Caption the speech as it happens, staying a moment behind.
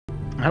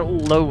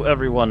Hello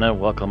everyone and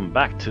welcome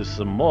back to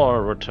some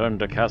more Return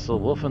to Castle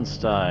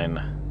Wolfenstein.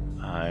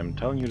 I'm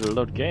telling you to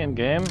load game.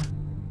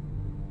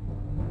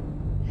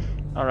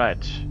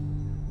 Alright,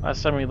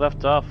 last time we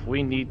left off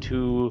we need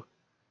to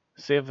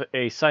save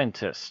a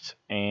scientist,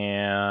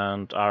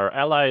 and our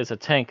ally is a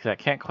tank that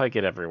can't quite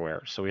get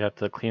everywhere, so we have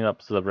to clean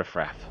up the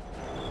riffraff.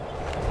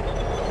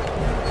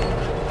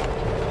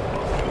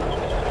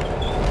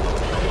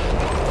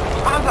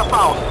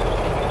 Panzerfaust!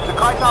 The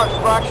Kaiser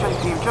extraction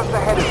team just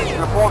ahead of us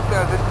reports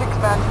there's a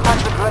 6-man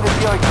Panzer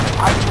Grenadier unit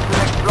hiding in the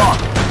next block.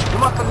 We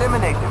must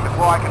eliminate them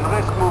before I can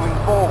risk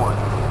moving forward.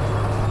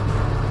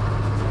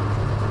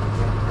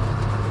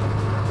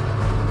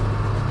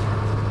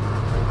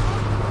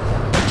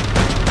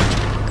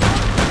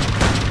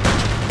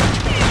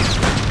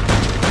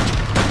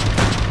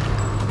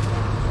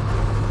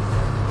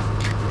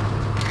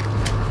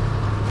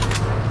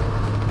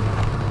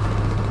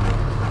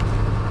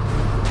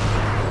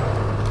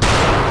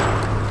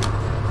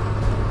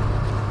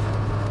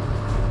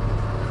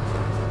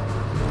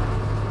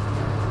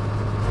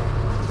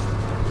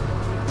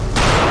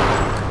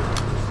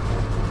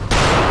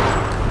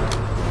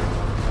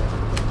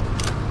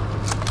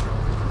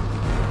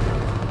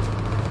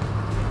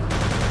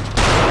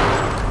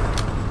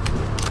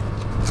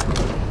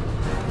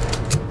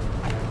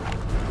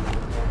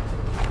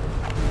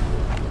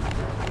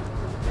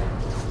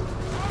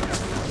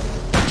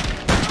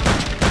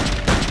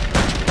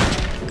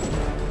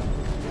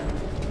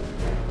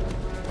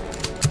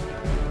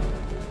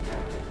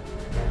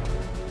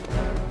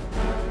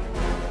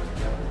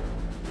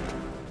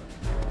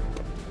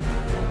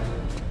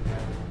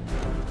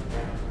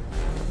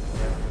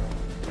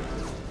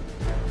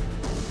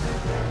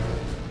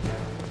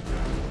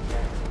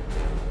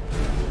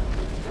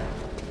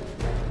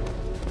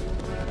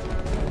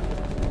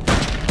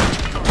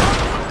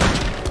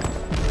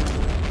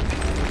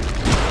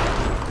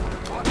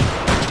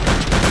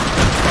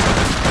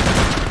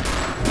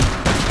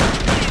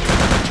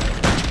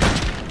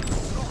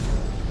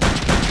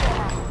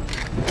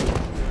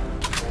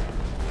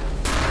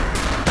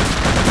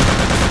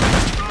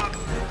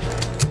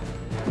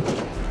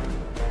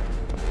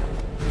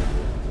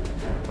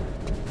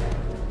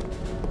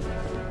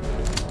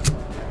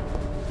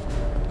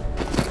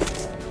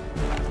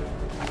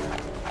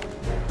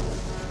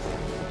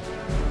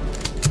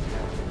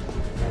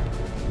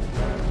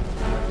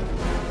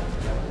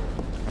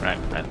 Right,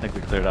 I think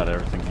we cleared out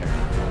everything here.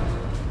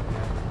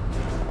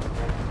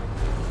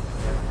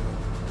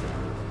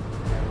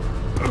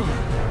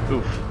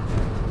 Oof.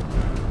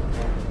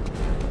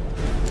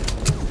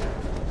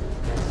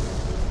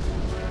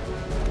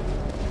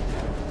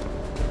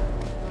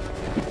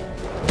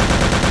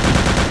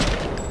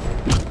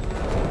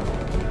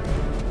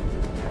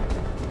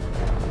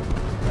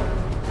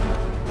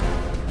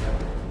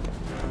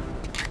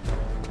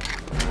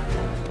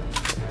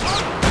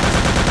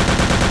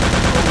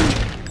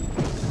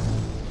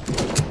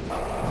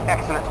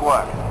 Excellent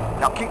work.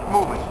 Now keep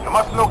moving. You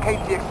must locate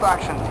the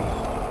extraction team.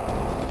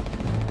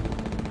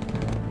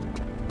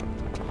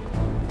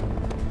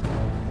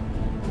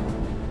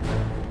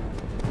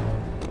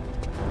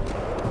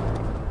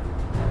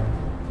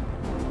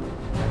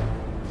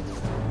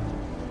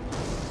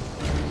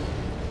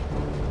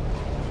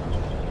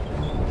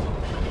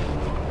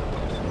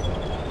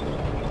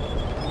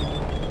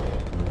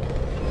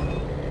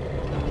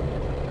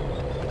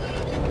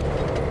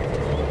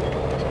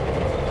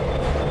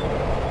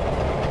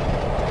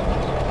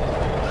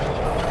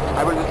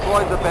 I will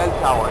destroy the bell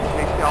tower in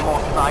case there are more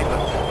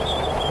snipers.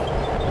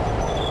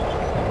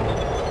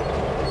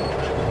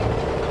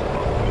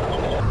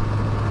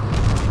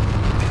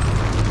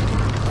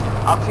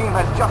 Our team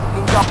has just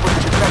teamed up with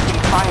the defecting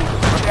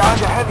scientists, but they are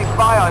under heavy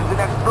fire in the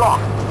next block,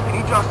 and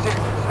he just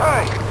didn't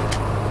say.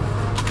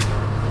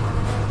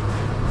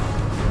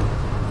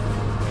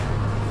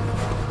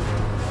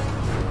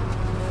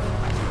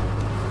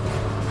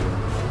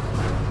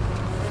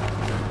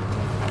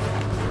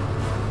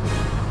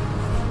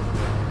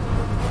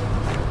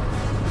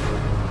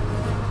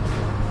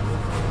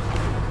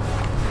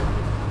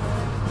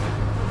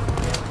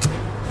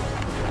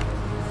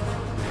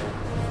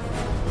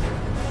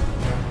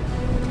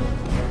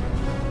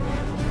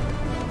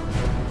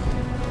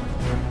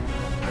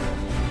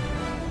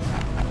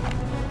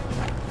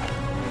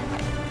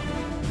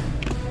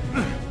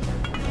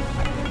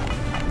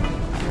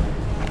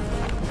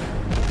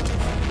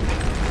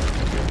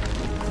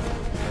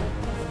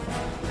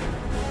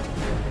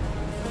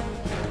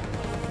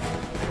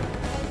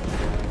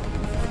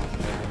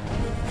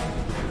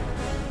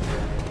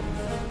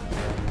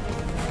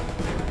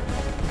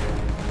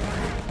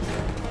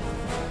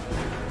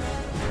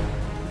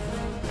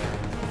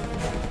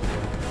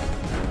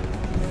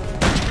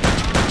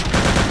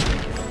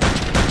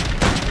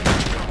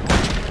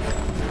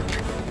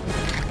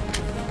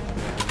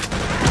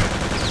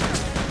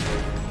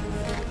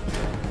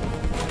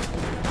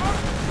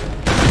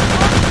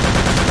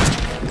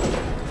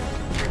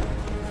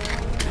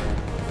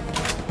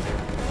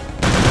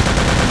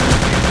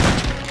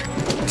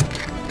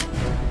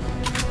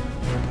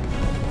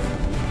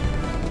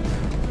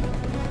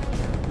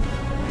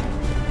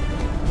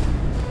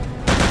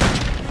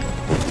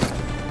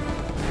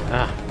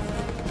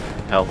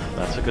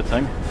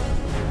 thing.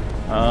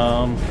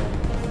 Um...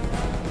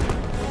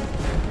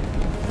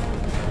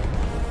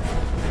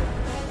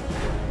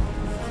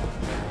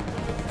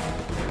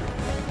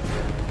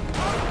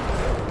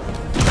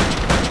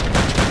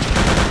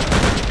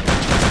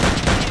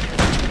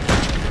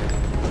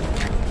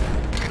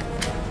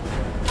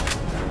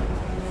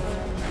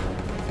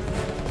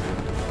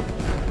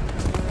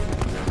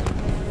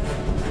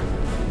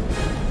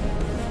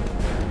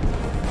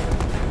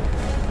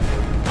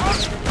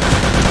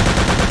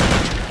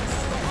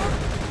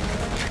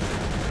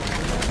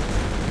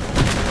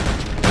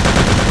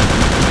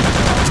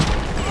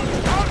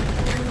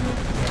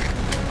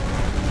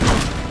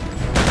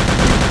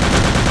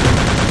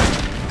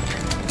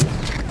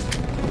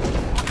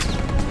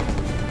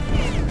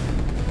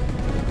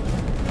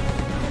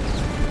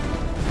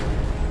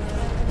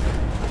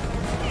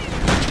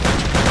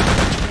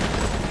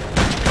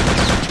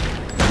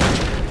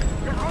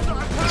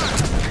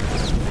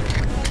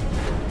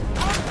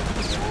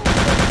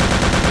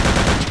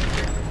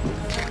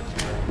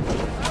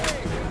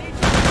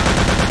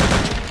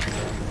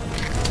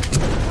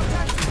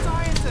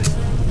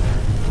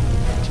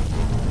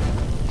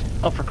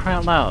 Oh, for crying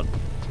out loud.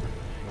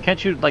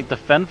 Can't you, like,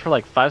 defend for,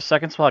 like, 5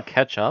 seconds while I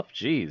catch up?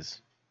 Jeez.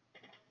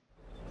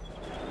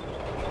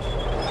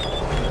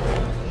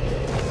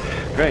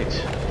 Great.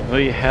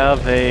 We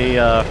have a,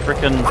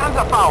 frickin'...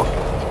 Panzerfaust!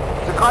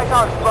 The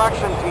Kaiser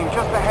extraction team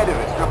just ahead of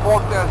us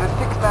reports there's a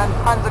 6-man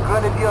Panzer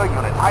Grenadier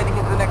unit hiding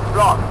into the next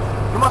block.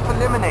 You must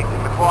eliminate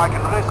them before I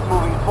can risk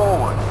moving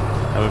forward.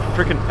 I have a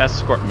frickin'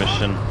 escort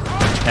mission,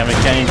 and we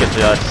can't even get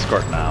the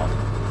escort now.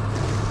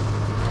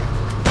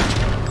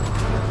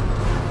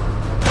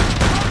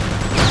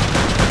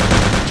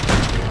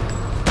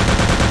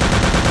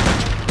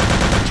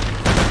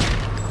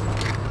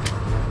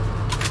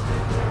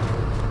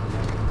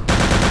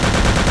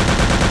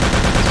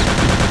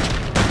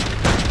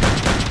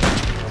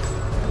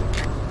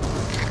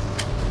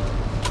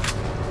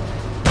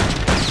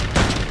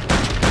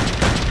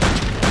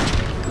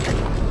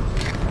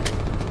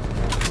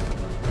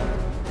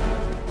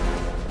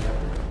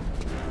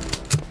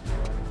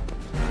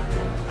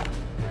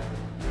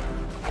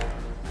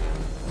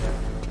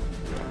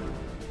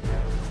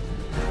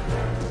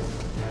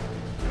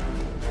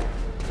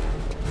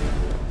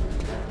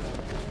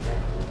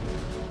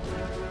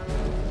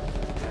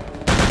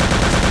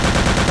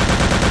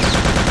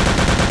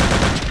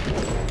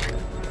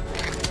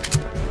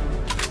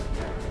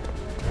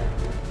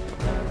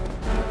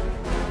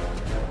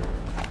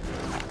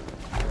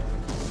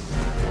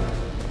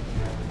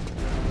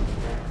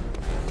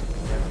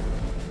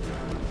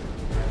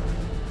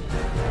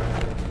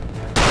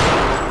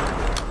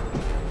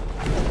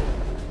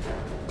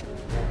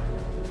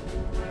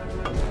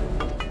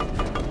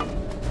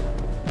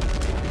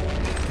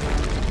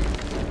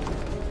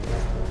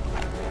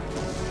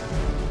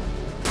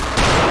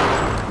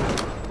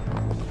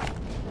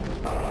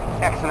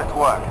 Excellent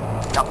work.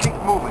 Now keep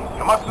moving.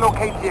 You must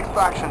locate the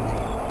extraction team.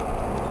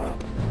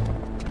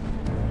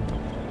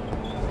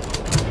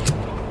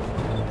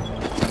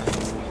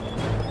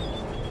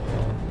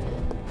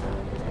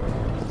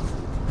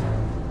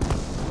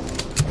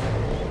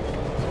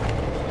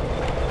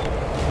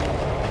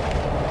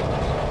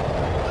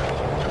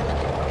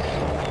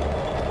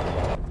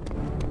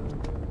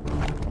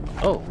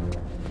 Oh.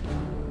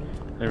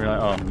 They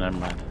realize, oh, never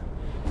mind.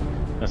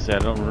 I say I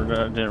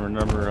didn't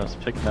remember us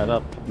picking that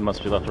up. It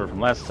must be left over from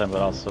last time,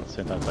 but also at the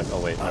same time it's like,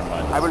 oh wait, never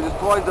mind. I will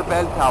destroy the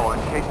bell tower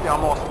in case there are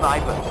more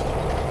snipers.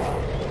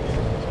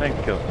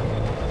 Thank you.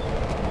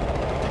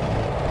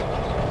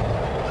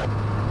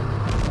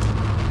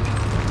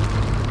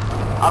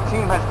 Our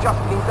team has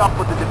just linked up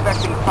with the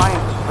defecting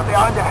scientists, but they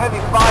are under heavy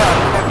fire in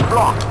the next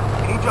block.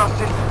 Keep your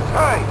systems.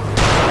 Hurry!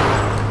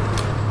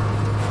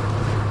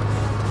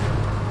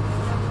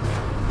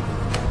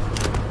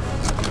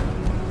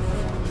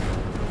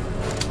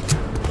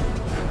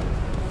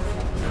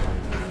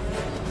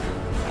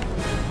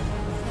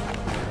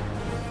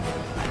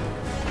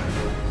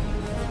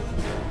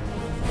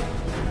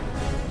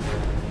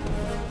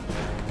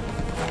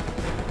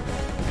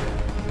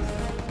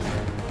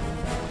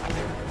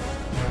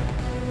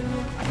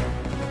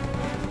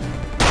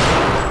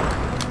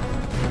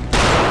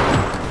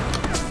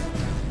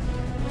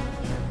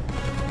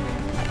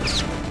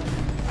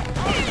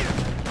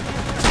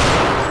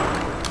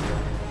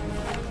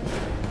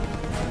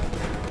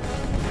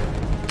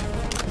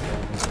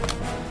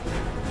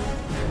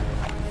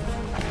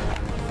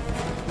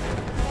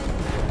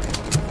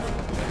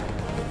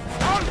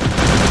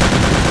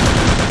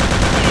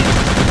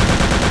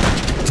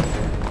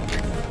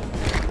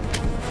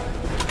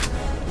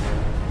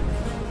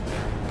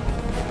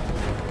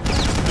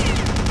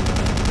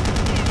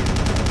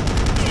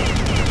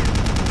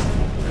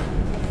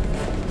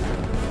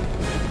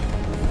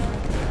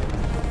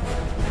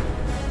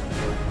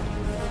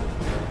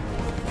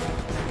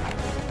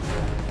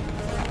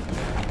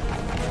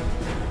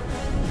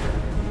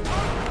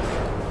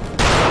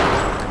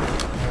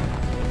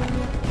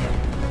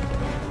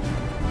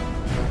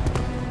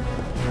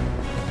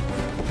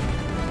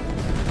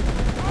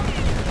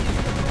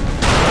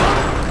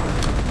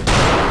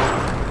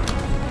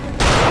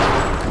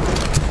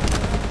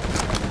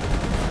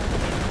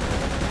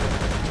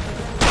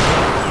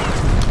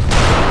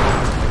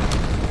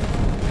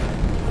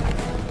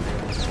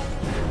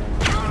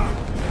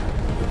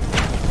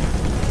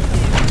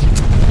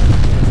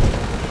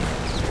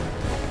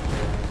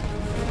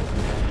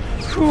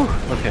 Whew,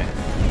 okay.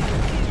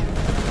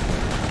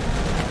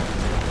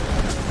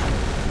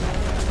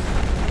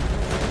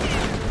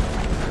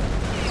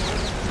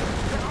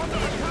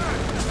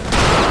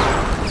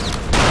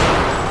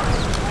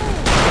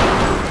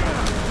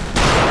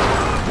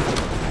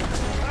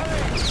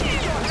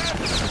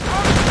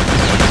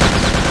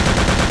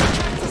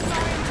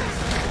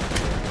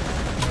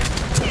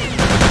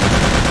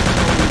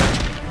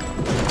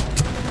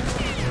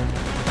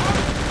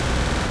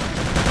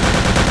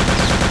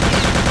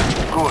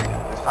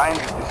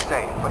 Scientist is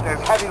safe, but there's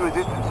heavy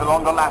resistance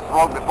along the last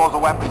road before the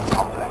weapons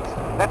complex.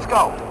 Let's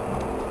go!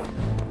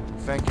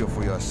 Thank you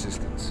for your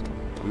assistance.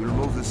 We will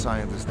move the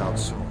scientist out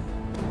soon.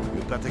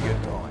 We've got to get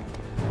going.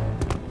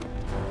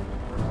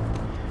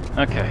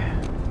 Okay.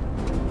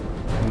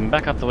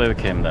 Back up the way we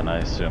came then, I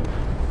assume.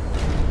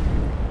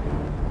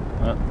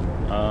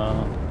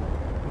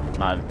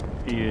 Not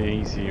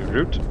easy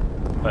route,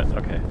 but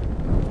okay.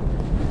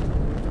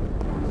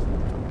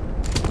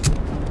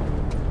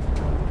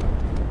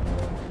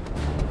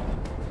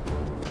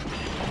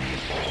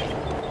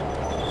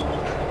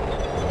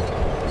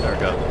 There we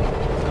go.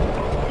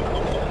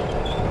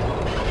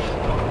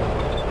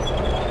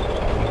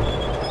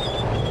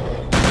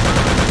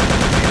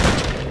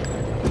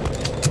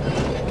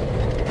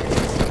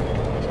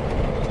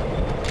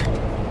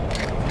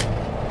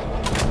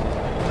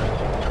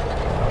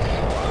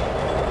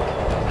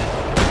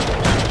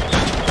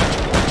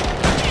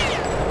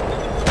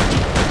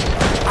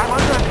 I'm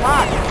under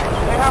attack!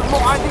 They have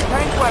more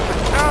anti-tank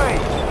weapons! Hurry!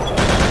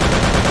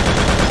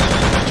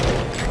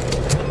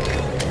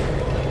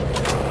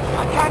 I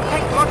can't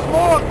take much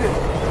more of this!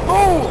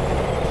 Move!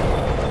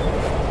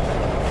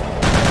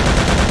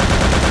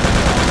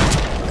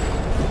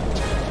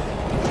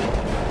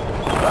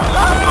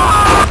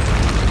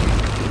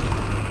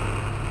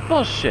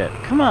 Bullshit!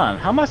 Come on!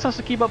 How am I supposed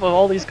to keep up with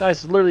all these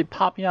guys literally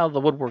popping out of the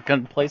woodwork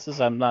in places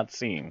I'm not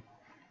seeing?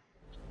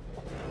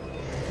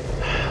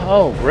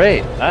 Oh,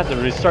 great. I have to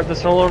restart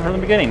this all over from the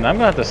beginning. I'm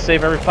gonna have to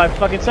save every 5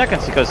 fucking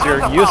seconds because you're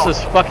a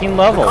useless fucking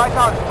level. The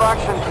Kaiser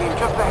extraction team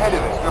just ahead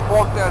of us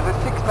reports there's a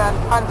 6-man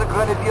Panzer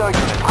Grenadier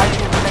unit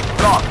hiding in the next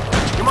block.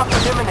 You must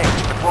eliminate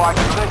it before I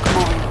can risk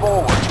moving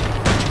forward.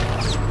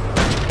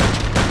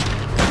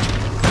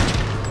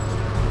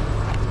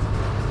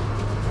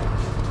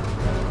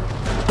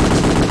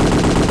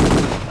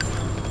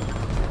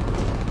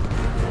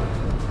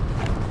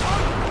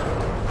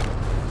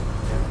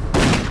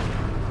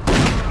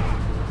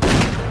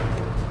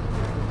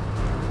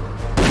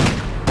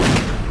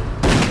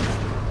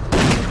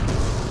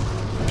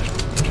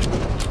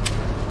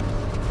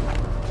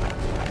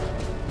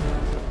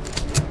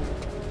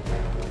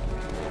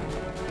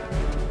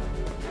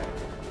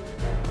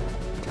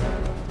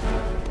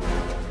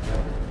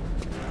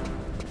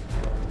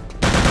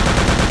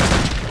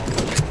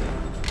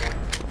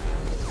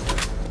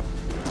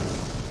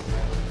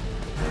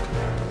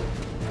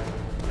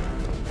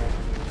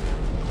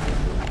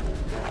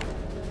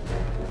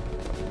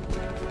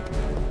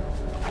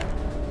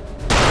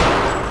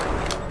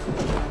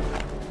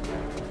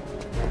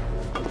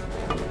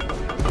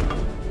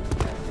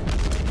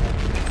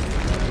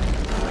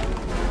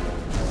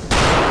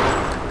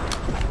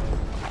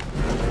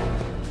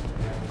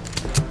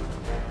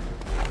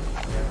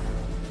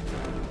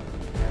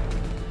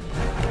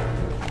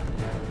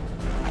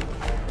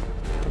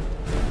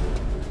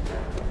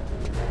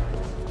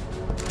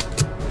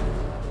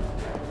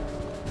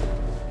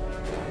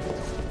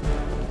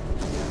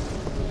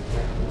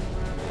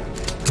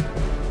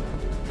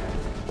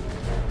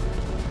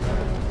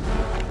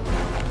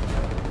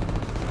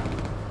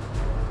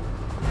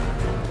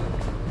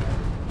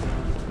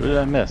 Who did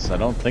I miss? I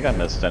don't think I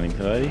missed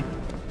anybody.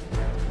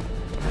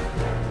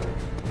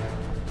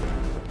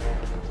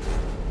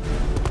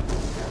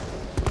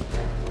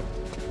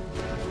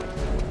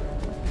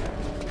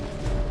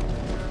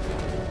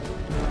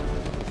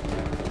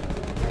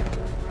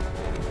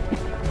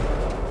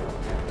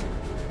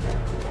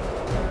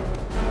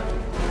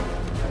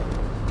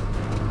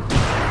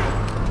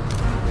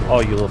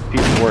 Oh, you little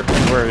piece of work.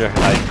 Where are you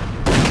hiding?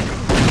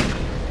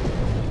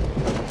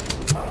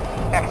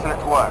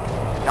 Excellent work.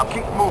 Now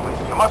keep moving.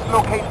 You must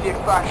locate the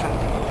extraction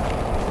team.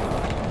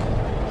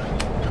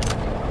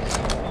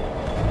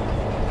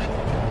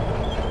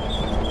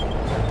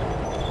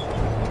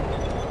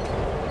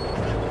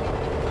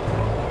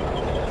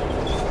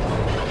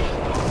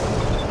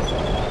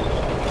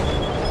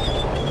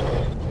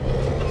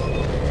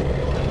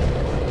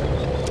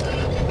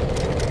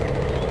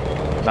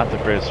 Not the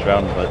greatest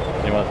round, but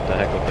you know what, the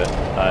heck with it.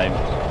 I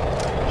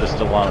just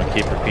don't want to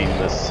keep repeating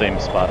this same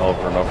spot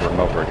over and over and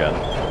over again.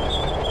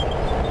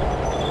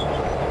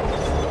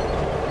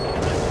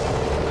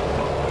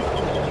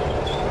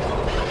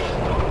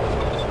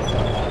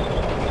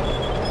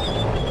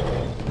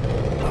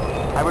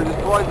 I will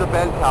destroy the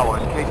bell tower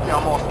in case there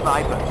are more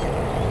snipers.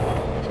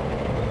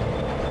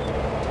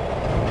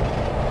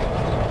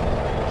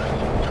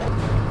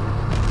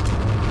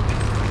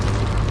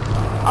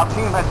 Our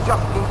team has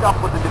just linked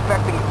up with the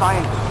defecting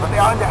scientists, but they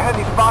are under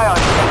heavy fire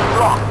in the next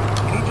block.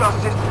 We need your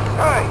assistance.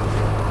 Hurry!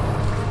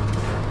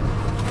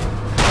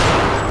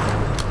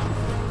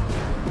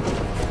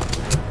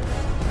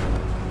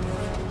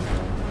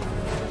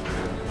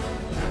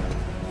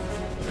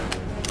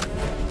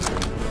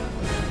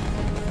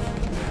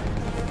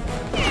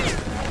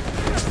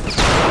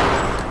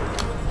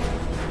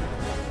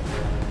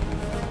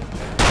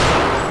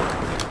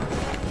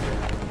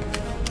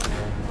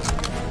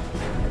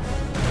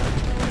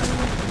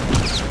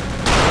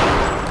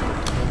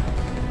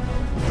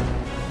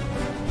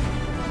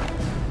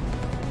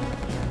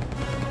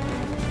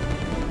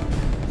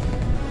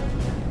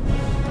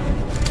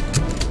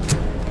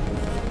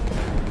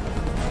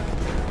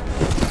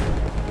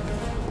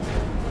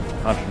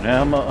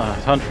 ammo,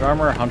 100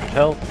 armor, 100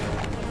 health,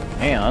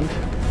 and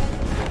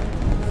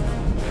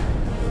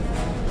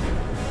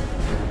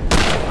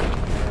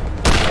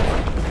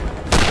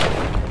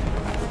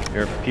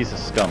you're a piece of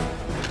scum.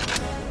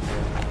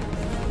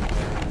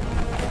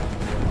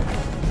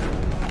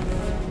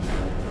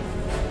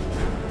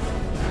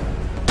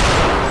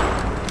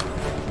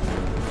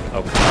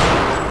 Oh, come on.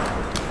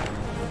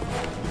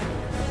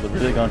 They're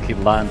really gonna keep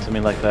lying to me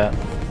like that?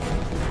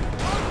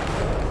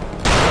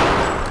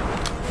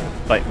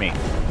 Fight me.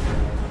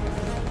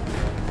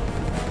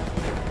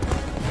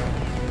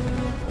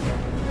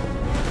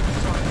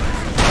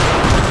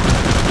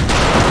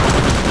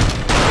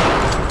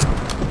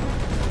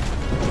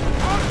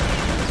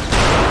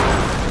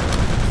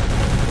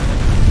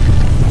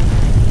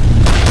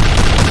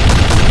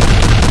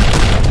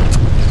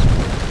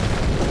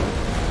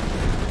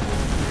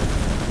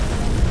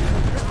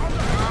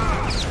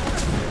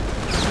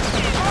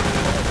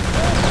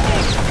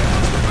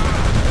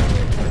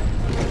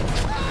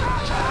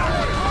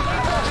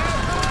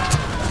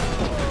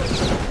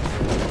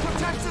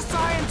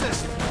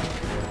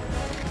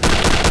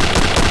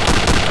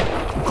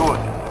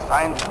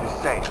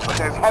 But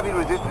there's heavy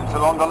resistance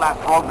along the last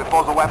road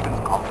before the weapons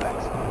complex.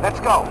 Let's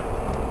go!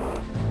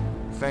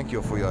 Thank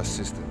you for your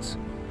assistance.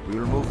 We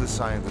will move the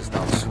scientists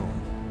out soon.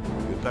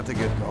 We'd better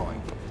get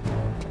going.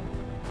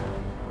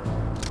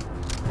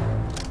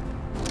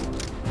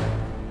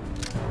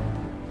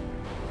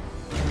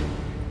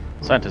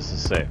 Scientist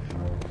is safe.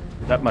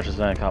 That much has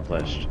been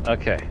accomplished.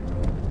 Okay.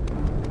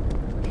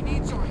 He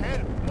needs your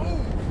head.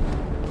 Move!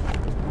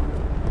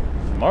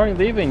 I'm already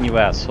leaving, you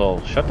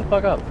asshole. Shut the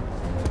fuck up.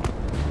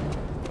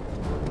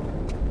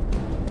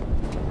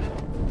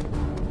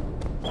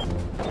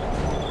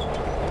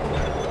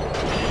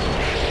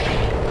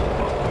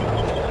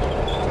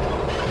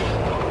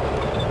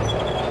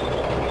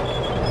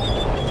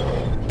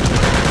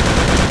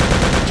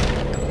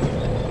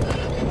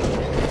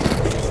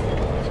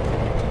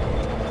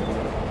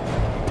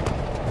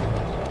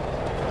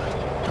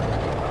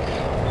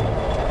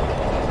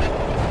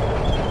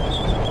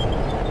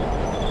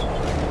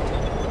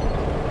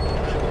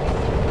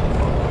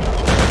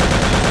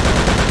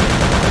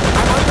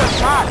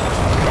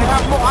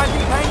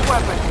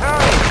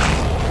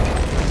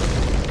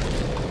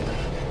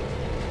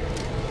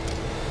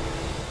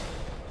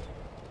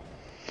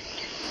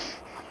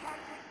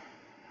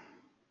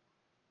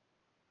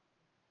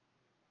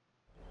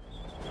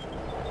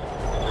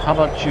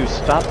 How about you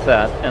stop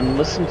that and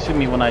listen to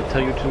me when I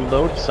tell you to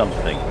load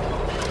something?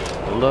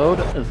 Load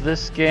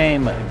this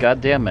game,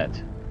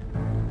 goddammit.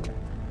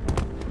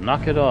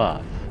 Knock it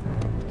off.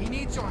 He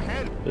needs your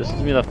head. This is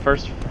gonna be the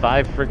first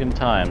 5 friggin'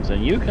 times,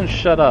 and you can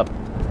shut up.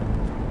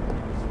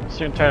 I'm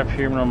sick and tired of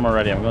hearing them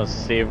already. I'm gonna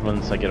save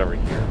once I get over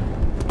here.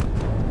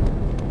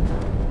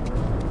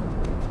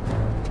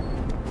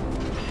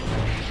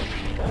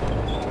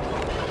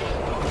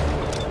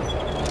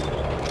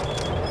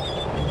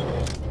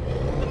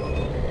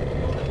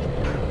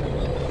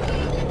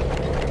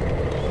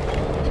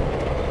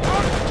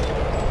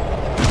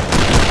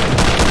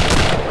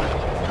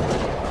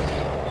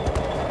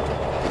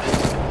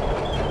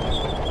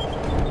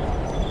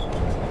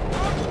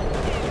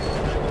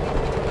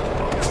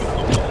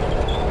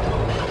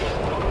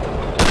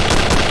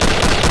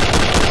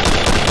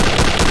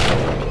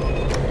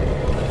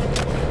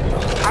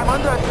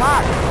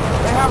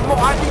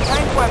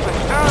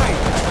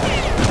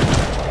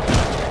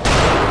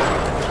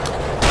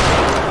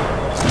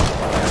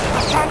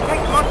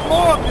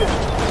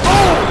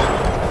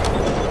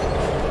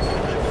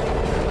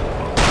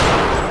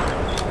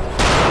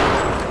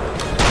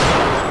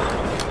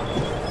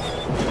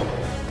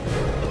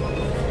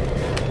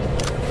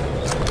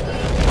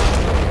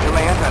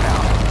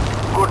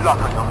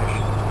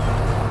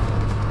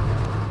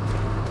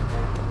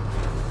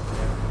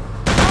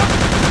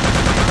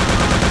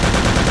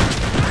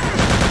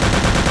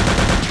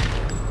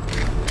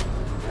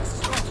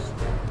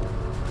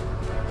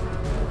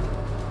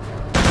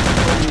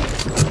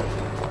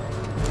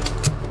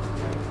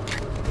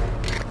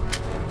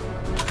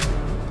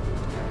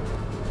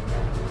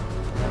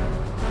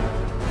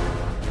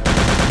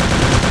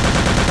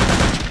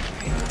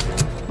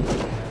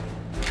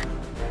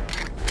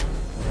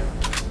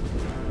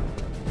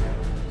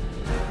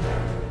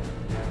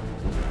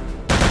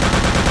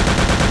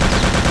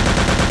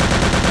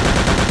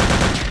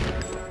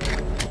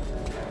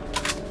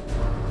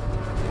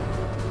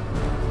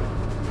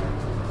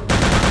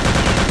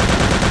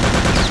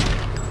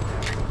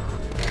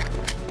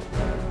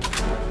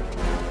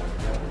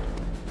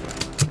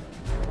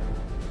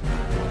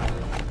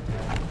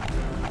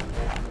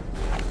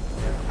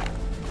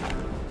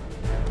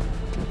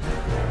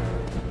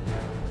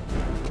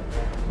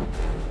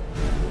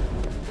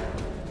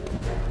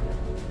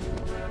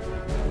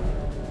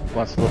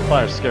 Wants a little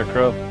fire,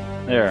 Scarecrow.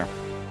 There.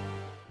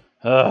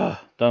 Ugh,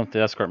 done with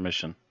the escort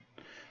mission.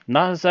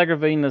 Not as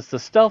aggravating as the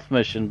stealth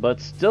mission,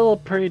 but still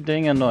pretty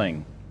dang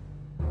annoying.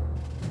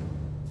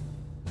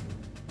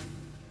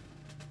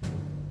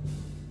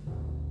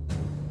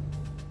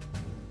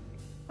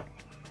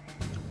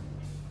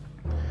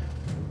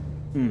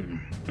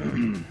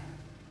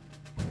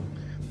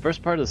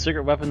 First part of the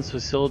Secret Weapons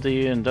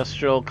Facility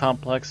Industrial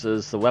Complex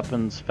is the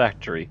weapons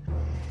factory.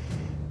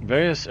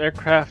 Various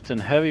aircraft and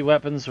heavy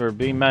weapons were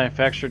being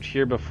manufactured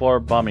here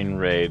before bombing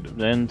raid.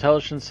 The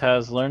intelligence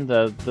has learned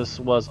that this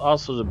was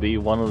also to be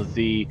one of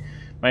the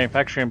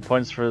manufacturing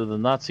points for the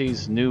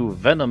Nazis' new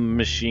Venom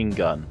machine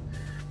gun.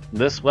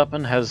 This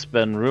weapon has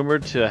been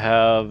rumored to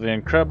have an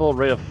incredible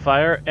rate of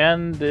fire,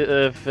 and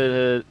if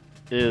it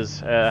is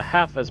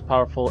half as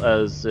powerful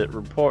as it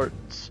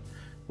reports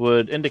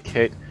would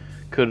indicate,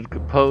 could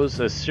pose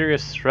a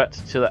serious threat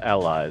to the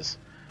Allies.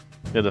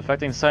 The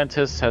defecting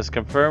scientist has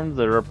confirmed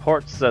the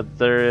reports that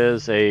there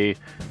is a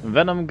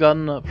Venom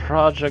gun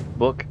project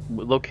book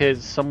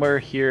located somewhere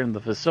here in the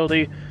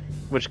facility,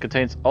 which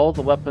contains all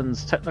the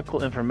weapons'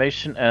 technical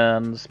information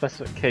and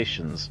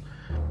specifications.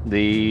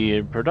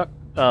 The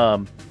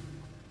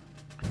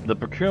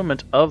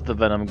procurement of the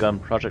Venom gun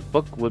project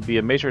book would be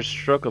a major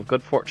stroke of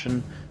good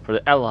fortune for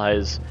the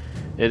Allies.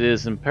 It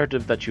is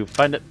imperative that you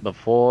find it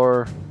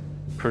before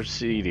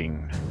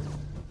proceeding.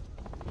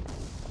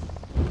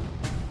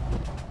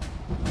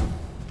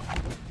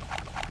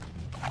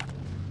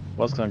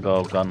 Was gonna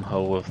go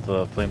gung-ho with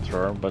the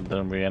flamethrower, but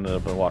then we ended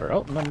up in water.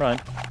 Oh, never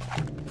mind.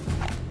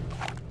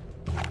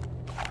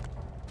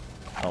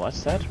 Oh,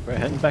 what's that? We're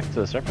heading back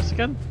to the surface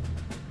again?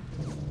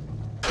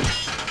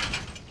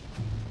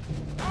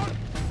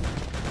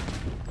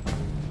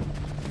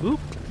 Oop,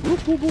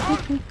 oop, oop, oop,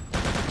 oop, oop.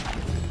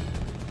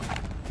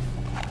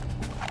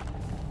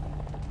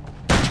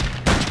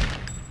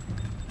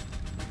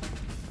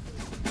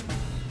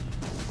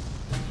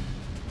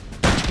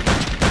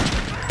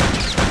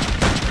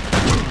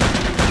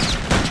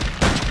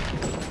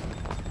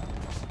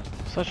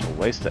 Such a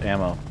waste of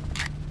ammo.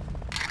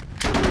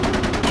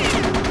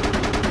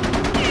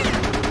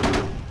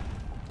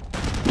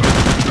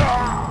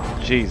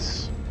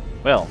 Jeez.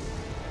 Well,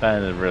 that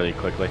ended really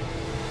quickly.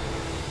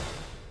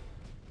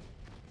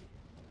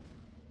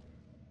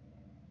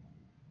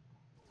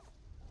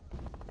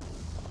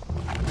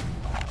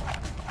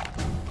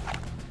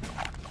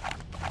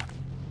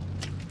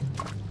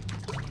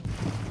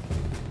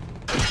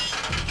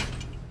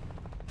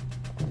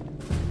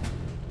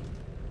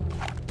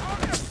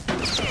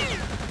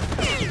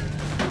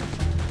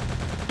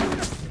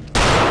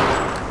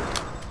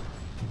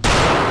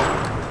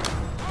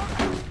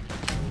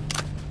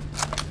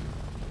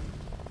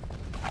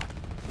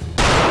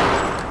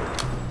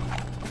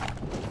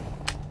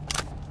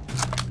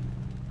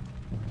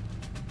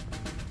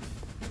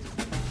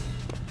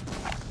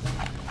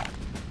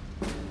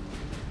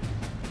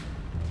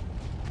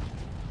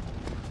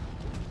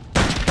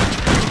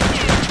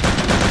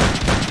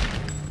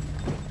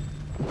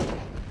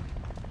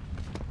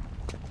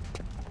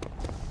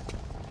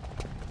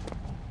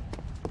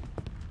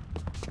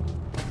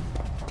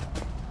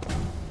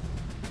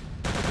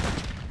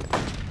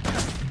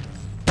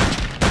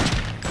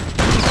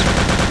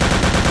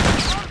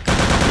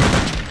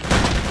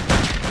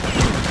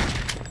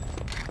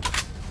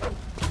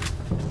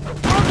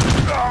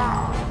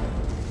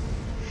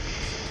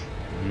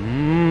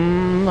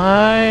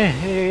 I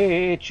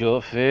hate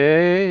your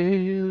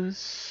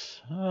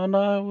face, and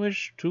I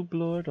wish to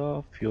blow it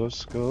off your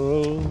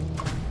skull.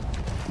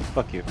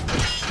 Fuck you.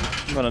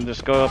 I'm gonna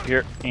just go up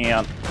here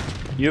and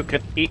you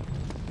can eat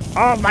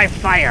all my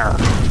fire!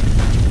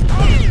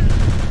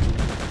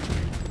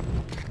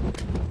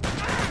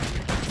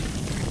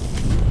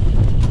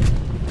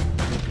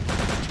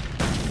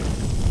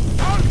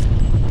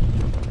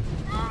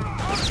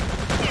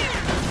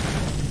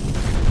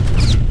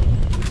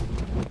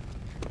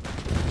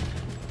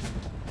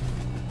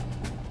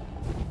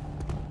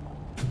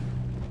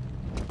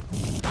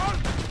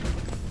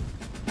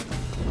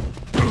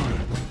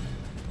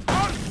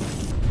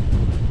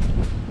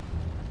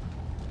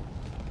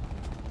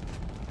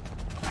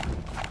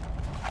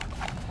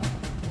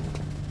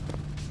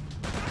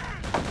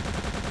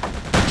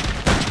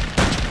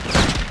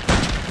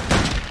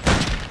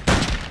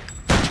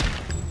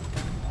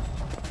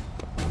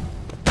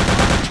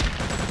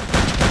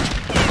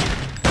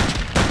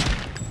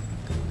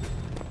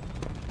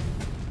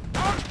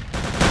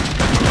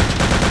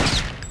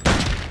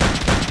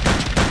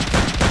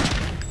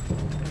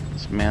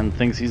 Man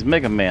thinks he's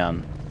Mega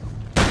Man.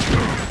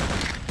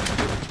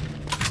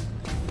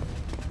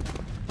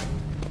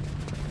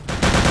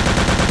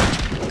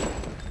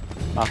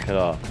 Knock it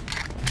off.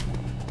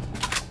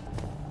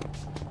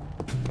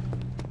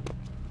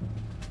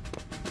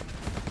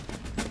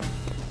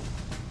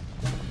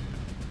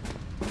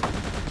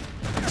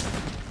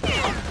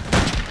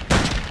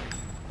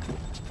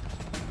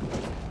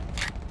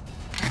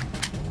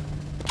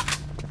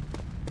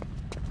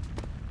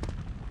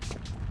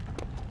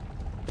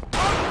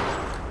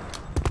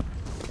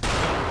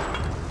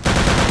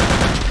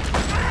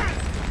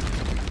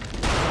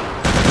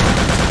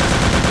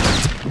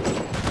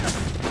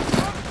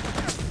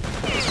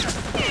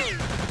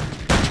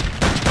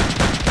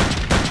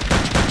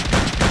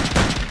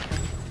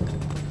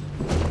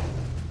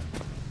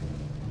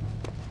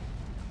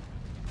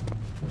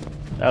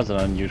 That was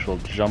an unusual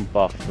jump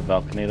off the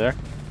balcony there.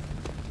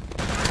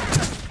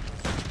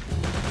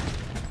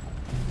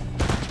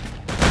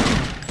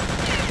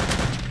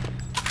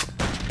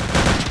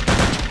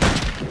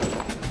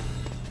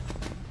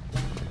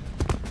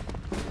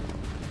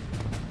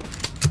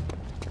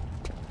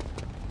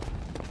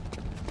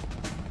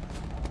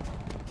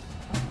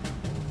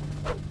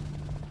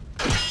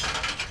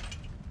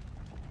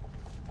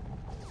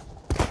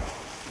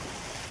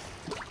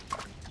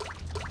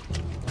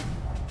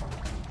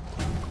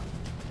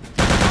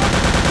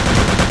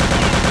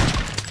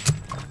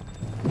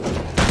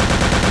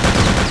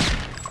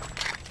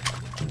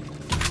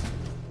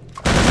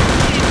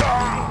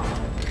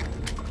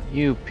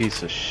 You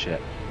piece of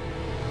shit.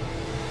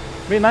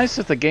 It'd be nice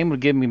if the game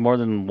would give me more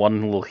than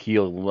one little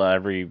heal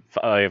every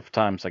 5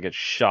 times I get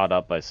shot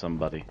up by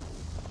somebody.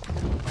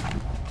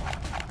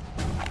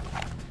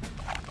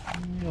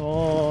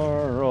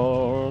 You're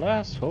old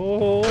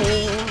assholes.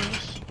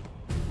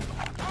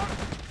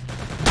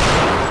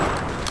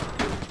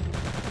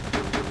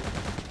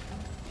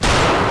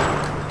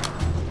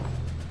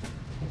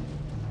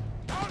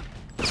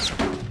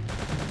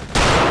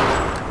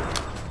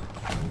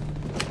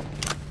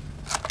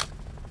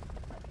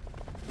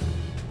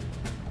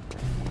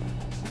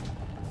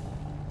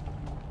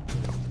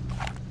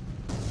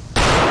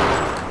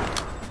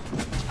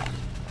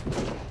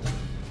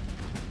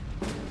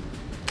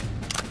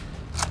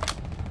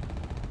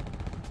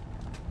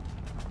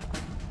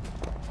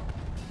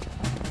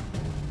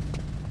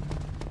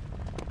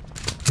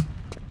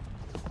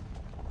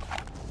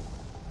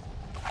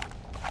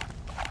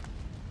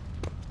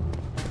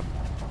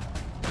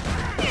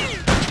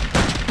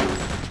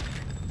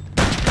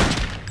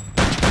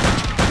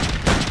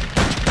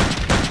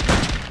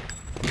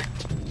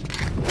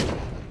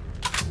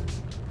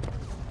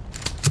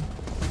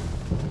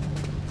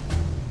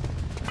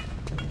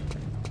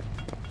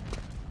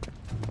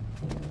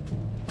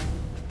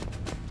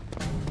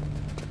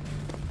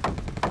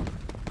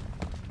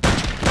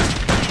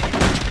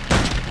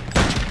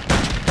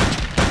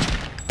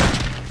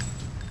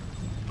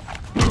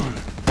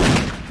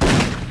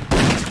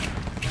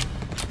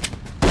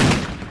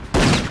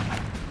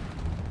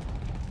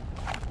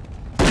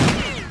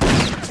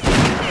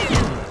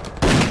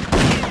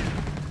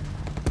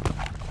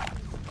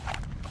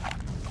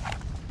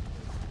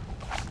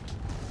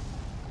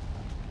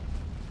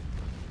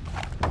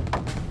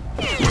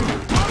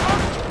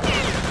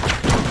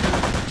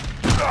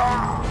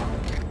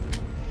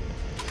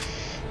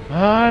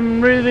 I'm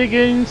really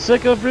getting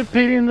sick of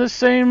repeating the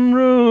same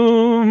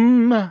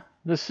room.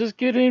 This is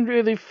getting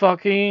really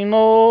fucking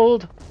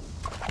old.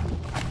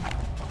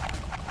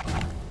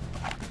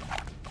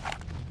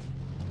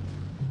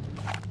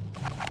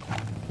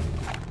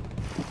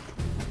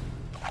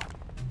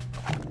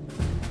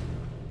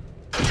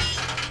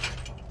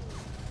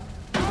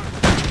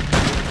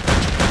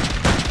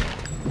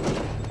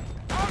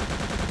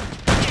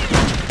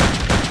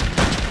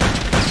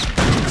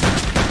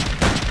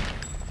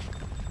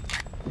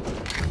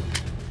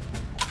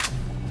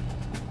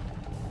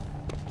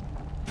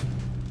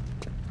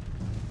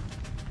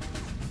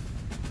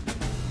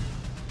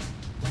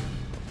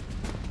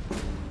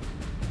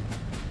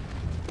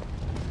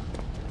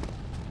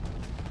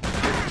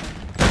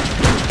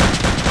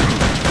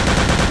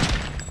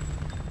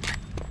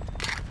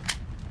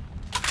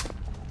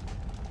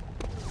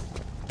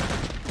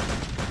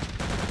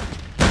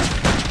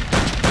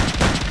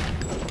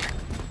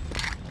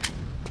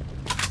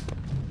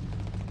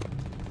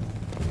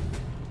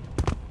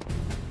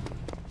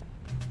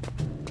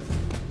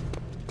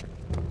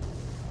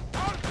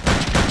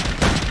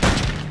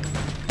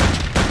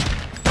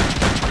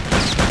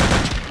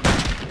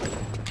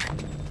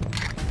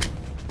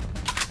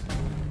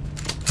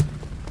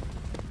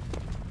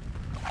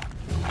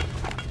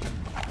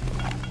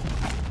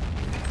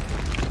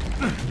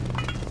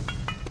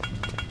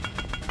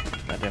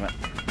 Damn it.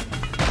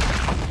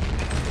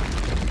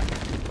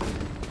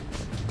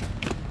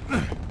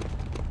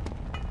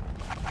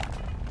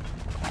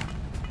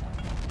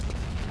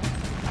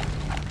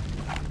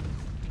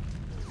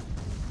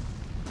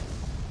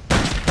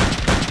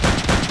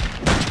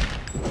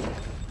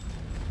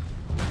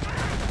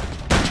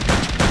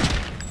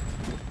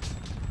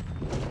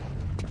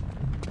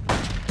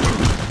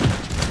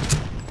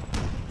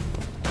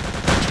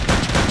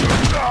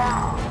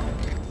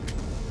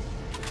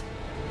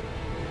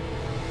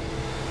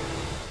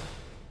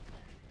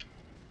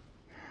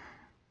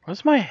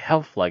 What's my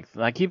health like?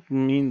 I keep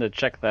meaning to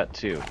check that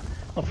too.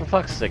 Oh, for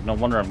fuck's sake, no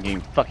wonder I'm getting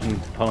fucking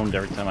pwned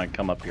every time I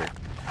come up here.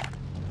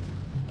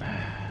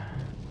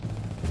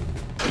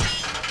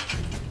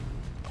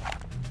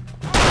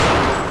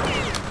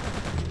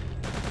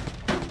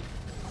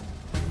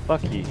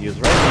 Fuck you, he was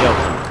right in the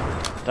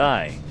open.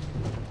 Die.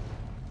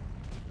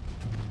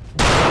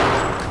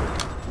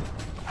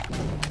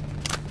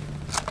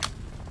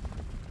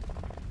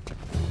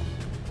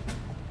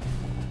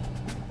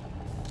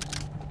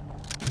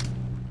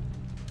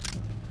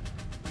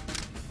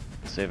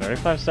 Save every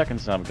 5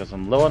 seconds now because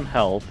I'm low on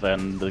health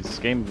and this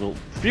game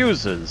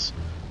refuses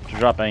to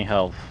drop any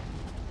health.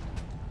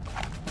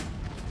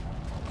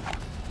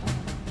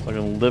 So I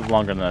can live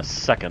longer than a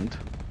second.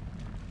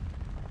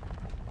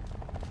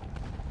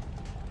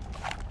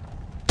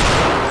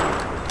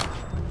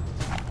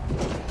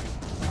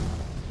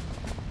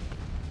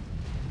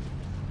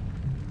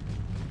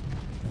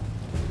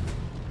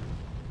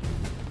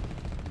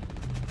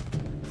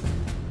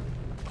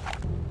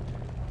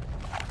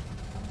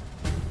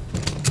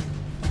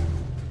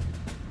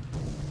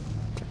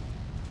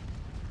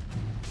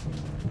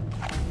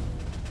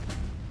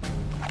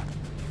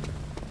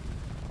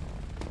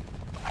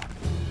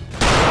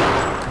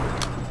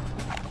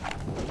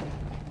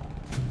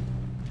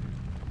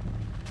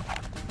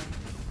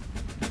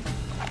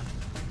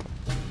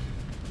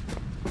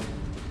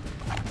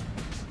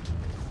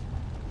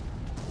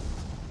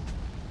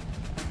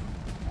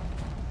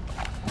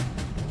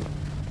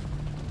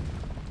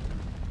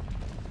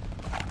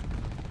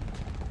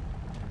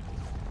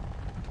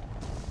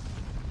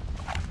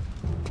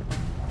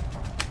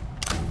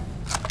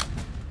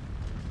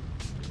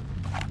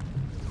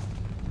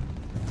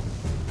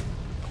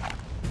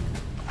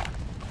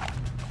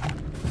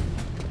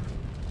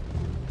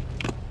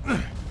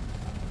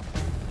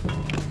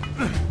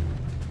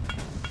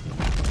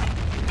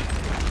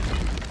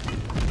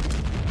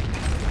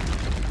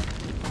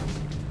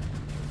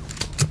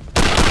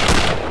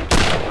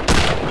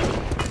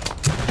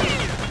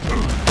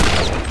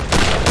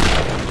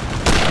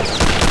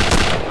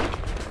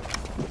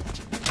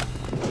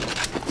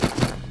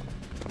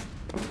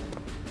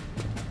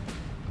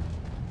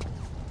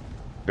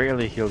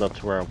 Barely healed up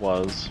to where I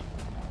was.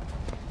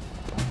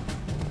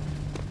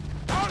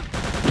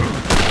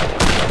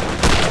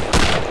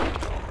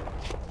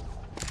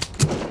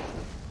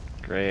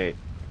 Great.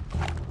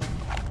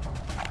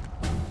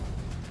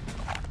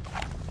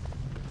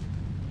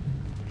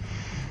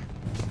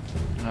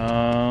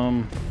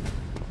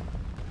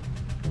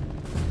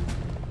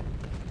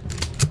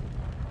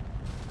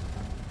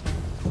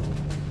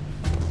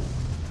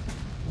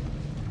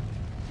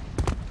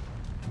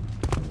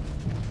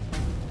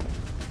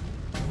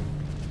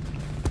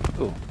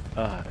 Ooh,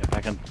 if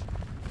I can...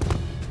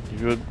 If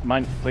you would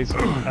mind, please...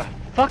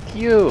 fuck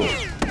you!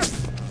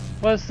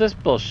 What is this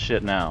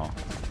bullshit now?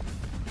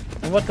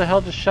 And what the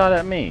hell just shot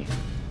at me?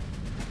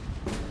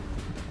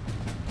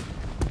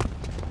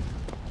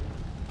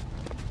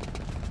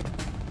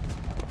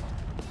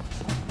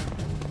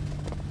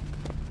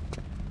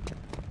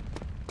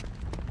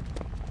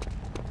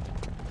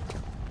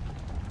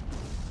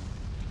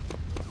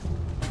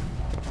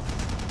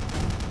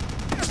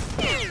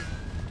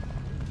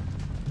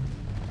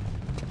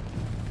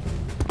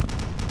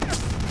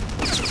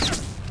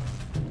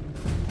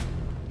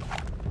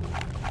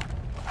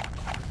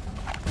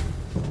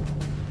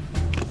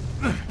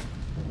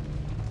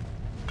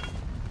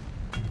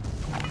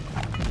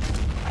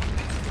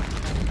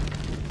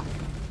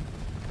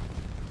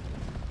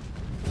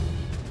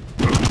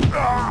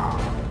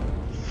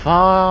 Fuck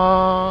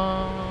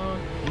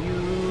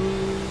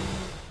you.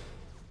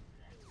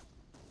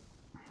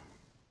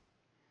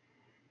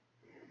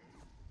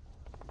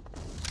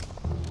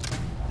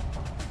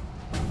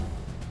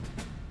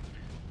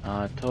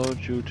 I told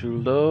you to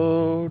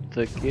load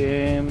the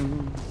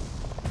game.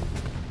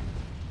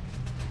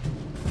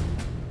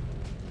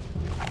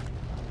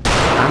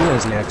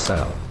 Anya's the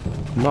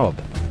XL. Knob.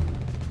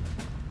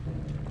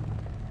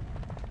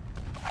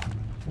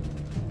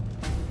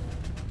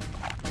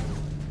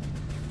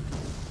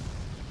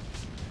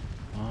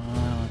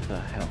 What the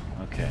hell?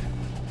 Okay.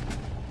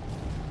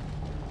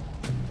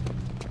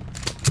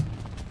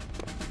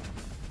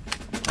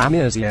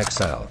 Amia's the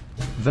XL.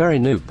 Very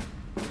noob.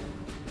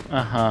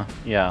 Uh-huh,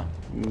 yeah.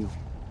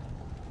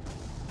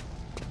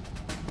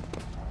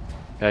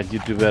 God, you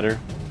do better.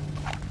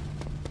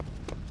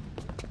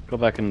 Go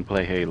back and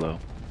play Halo.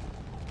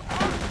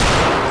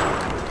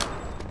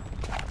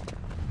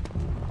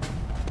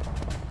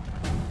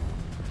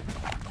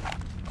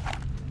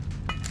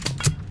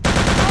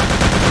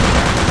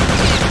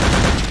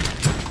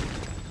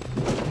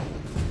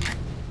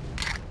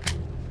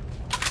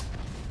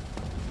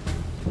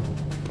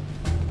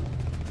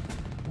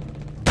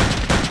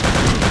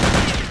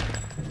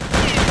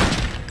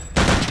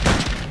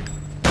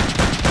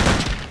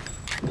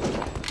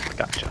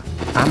 Gotcha.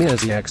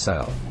 Amia's the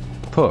XL.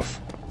 Puff.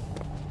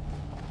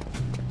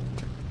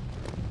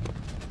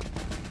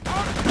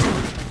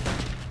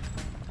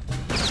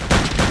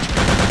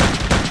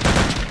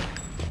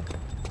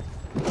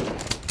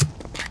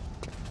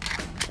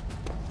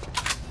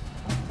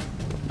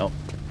 Nope.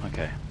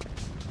 Okay.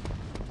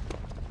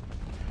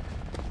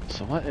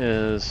 So what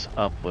is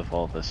up with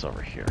all this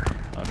over here?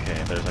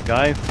 Okay, there's a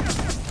guy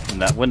in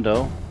that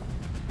window.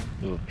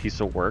 Ooh, piece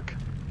of work.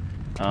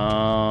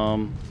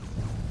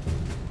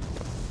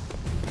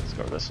 Let's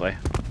go this way.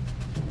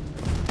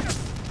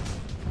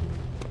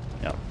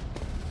 Yep.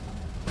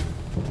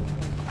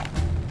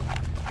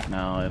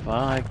 Now, if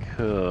I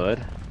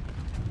could...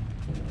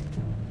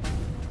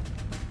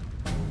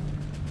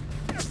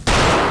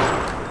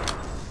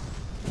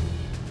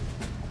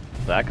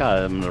 That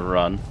got him to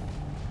run.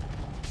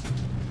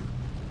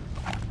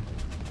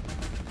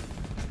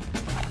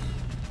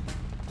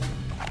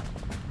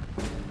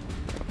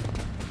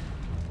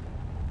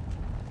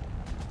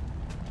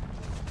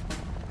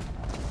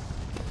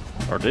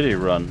 Or did he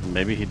run?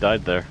 Maybe he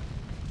died there.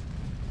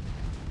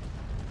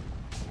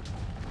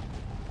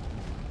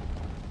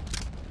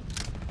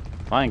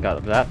 Fine,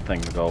 got that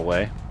thing to go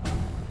away.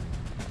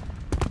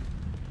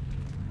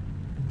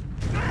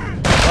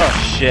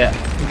 Oh shit!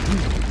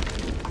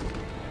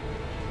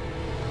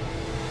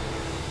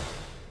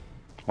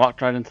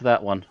 Walked right into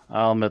that one.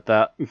 I'll admit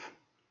that.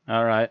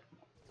 Alright.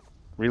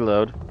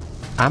 Reload.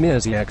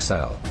 Amir's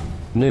EXL.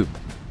 Noob.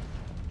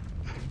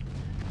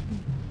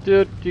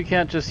 Dude, you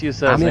can't just use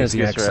that as an Amir's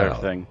excuse for EXL.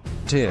 everything.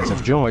 Tears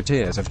of joy,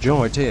 tears of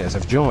joy, tears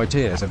of joy,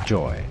 tears of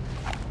joy.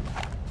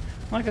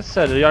 Like I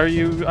said, are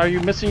you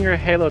missing your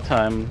Halo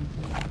time?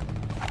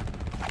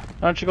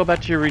 Why don't you go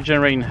back to your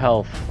regenerating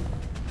health?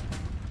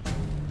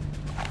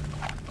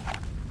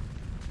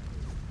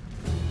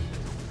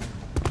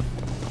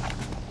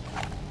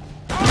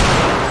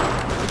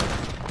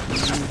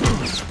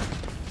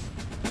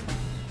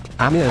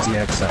 Amir's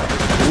EXL.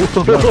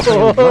 Blood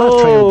trail,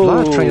 blood trail,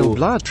 blood trail,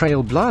 blood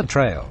trail, blood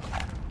trail.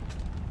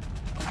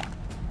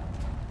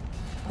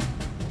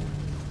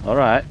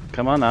 Alright,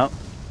 come on out.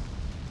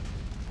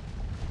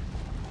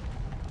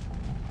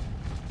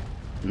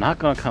 Not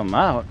gonna come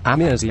out.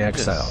 Amir's You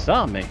just EXL.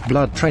 saw me.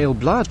 Blood trail,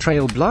 blood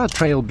trail, blood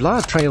trail,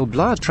 blood trail,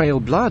 blood trail,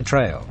 blood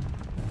trail.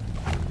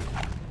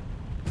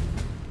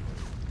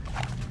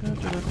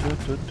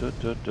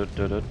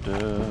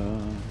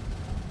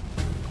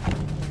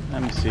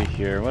 Let me see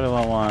here. What do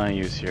I want to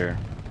use here?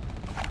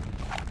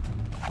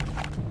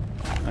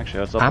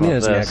 Actually, let's open up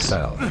Amir's this.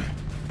 EXL.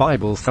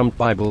 Bible thump,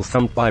 Bible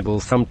thump, Bible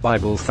thump,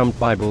 Bible thump,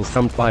 Bible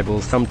thump, Bible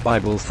thump,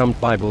 Bible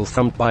thump, Bible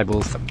thump,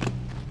 Bible thump.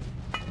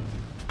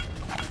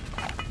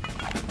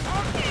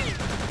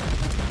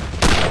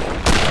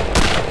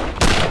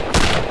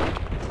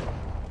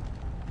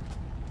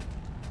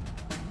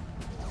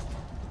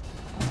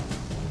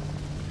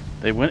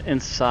 They went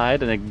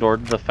inside and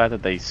ignored the fact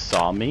that they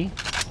saw me?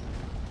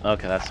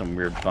 Okay, that's some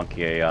weird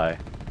funky AI.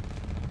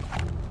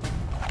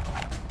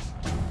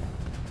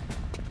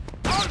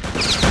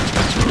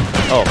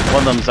 Oh, one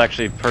of them's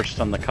actually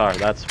perched on the car,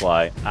 that's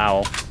why.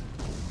 Ow.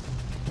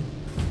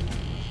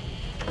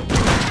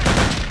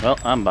 Well,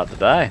 I'm about to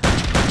die.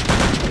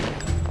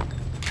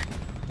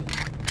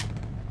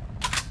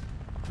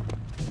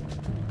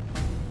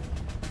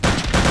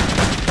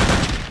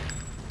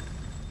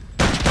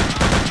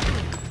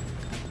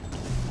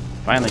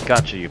 Finally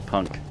got you, you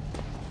punk.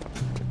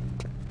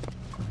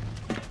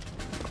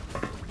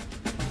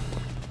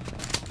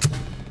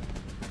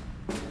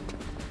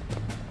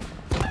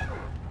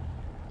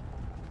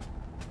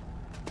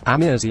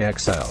 Amir's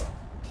EXL.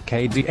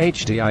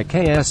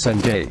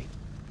 KDHDIKSND.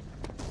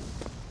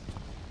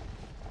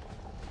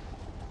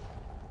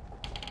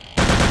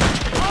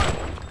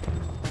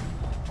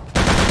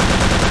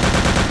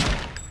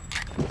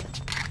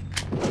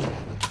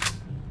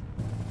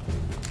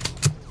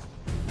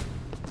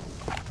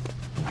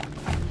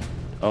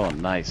 Oh,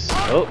 nice.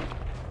 Oh!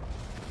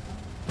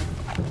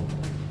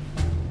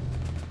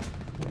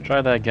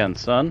 Try that again,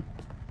 son.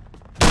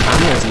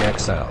 Amir's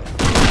EXL.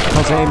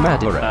 Jose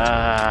Maduret.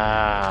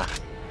 Ah,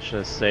 should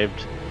have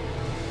saved.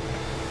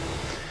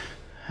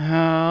 You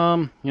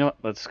know what?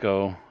 Let's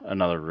go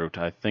another route.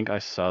 I think I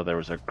saw there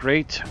was a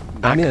grate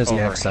back Amir's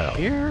over EXL.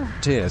 here.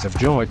 Tears of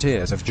joy,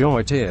 tears of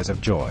joy, tears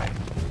of joy.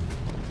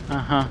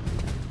 Uh-huh.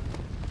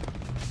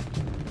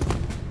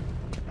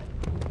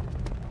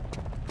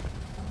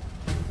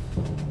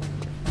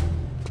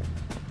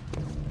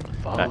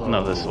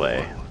 No, this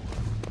way.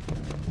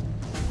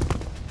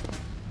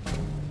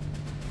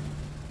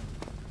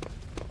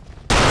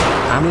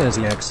 Amir's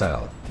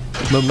EXL.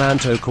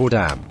 Momento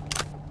Cordam.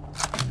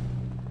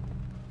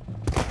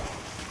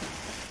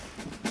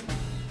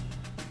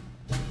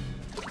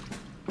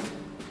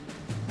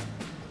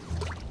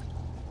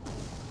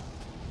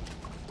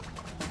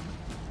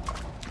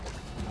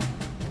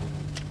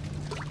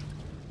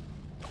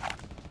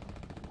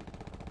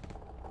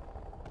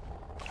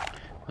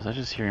 Was I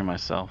just hearing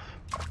myself?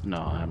 No,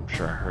 I'm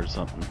sure I heard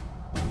something.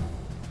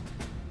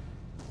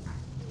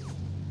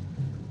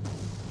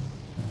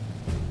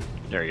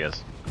 There he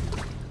is.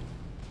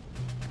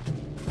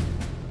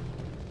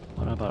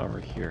 What about over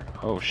here?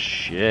 Oh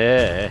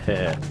shit!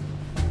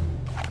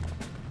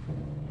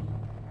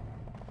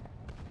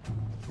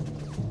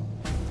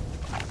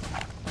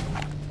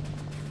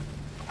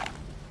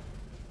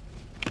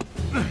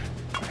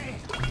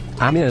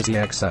 Amir's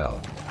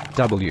EXL.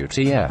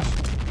 WTF.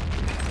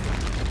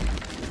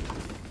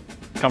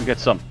 Come get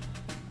some.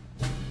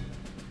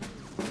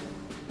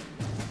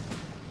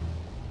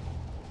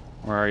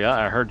 Where are ya?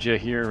 I heard you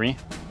hear me.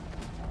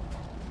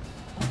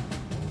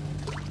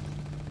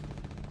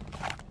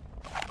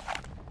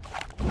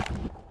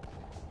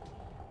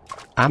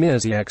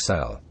 Amir's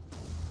EXL.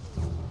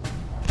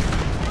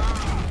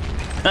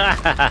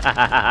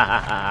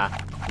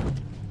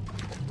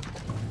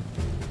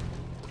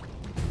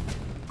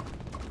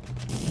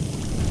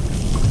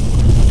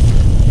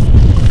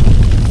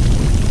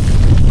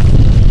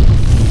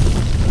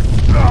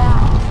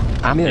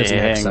 Amir's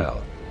Dang.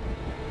 EXL.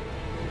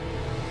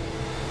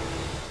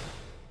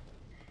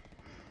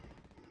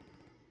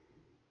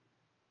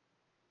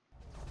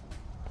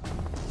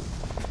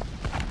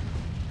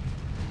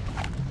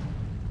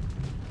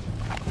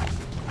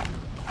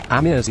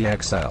 Amir's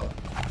EXL.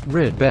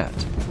 Red bet.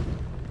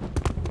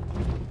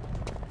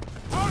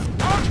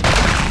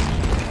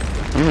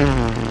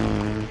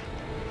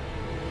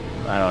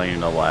 I don't even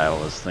know why I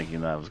was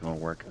thinking that was going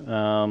to work.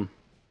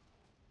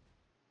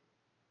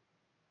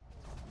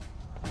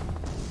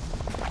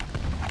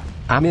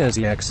 Amir's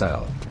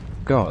EXL.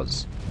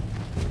 Goz.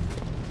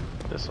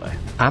 This way.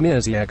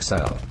 Amir's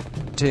EXL.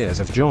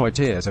 Tears of joy,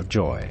 tears of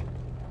joy.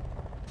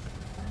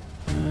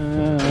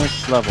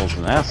 This level's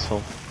an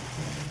asshole.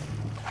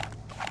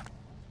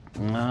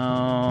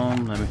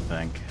 Let me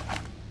think.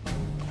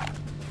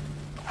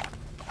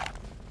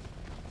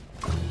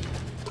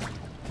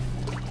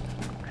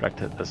 Direct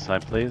hit this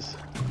side, please.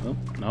 Oh,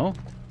 no.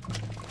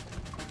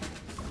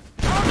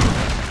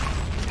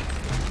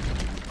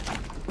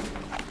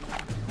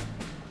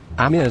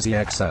 Amir's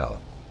EXL.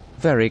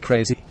 Very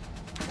crazy.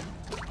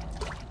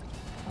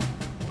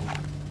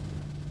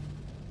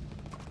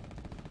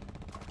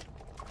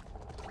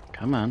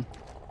 Come on.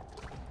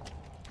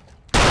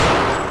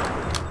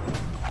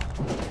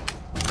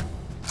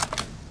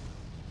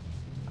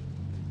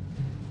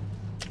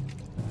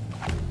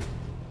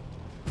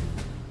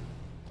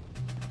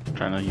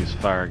 Trying to use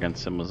fire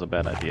against him was a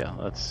bad idea.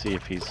 Let's see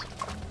if he's,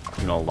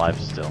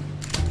 alive still.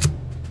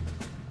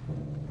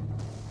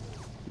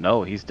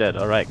 No, he's dead.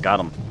 Alright, got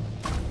him.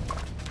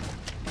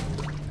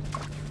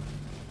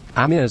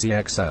 Amir's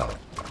EXL.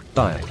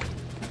 Dying.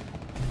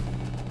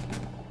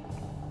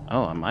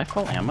 Oh, am I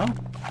full ammo?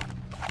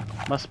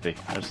 Must be.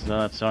 That's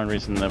the only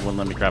reason that wouldn't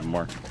let me grab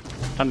more.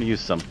 Time to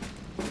use some.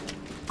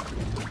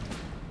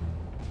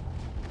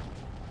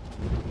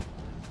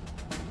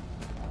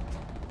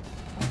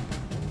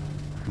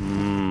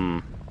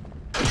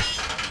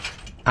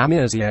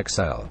 Amir's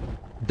EXL.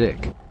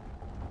 Dick.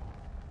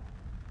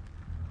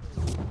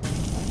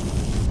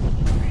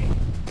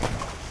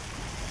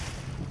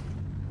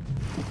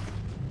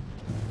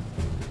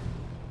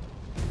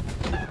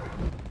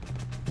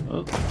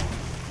 Oh.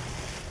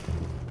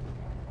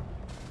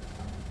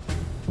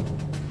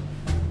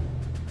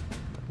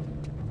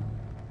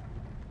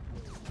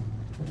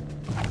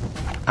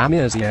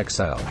 Amir's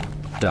EXL.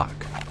 Duck.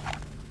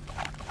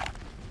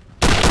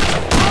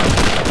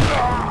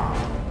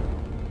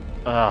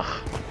 Ugh.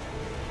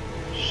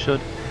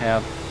 Should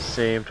have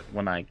saved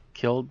when I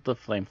killed the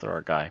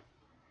flamethrower guy.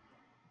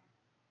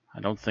 I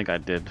don't think I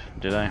did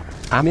I?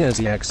 Amir's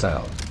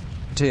EXL.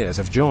 Tears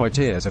of joy,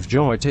 tears of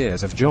joy,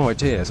 tears of joy,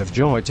 tears of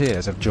joy,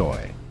 tears of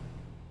joy.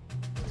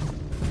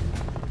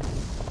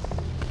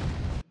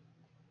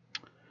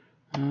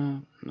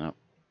 No.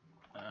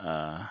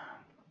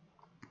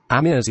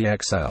 Amir's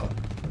EXL.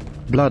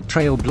 Blood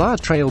trail,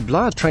 blood trail,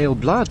 blood trail,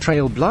 blood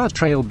trail, blood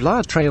trail,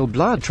 blood trail,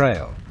 blood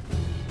trail.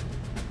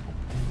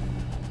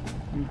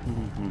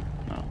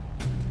 No.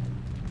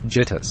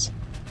 Jitters.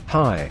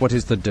 Hi, what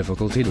is the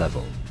difficulty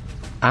level?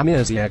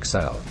 Amir's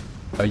EXL.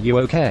 Are you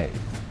okay?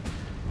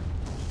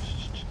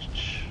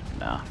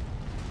 No.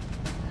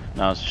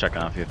 No, I was checking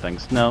on a few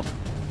things. Nope.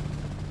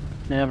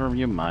 Never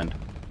you mind.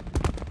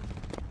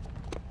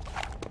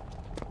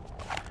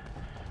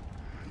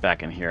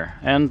 Back in here.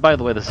 And by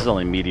the way, this is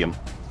only medium.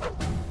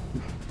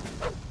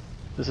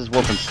 This is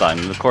Wolfenstein,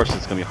 and of course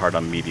it's going to be hard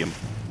on medium.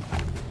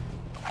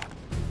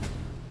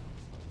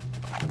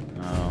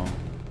 No.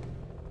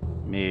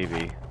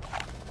 Maybe.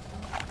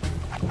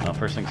 No,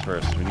 first things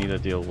first. We need to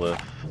deal with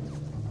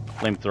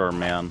Flamethrower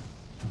Man.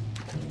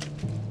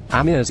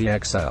 Amir's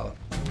EXL.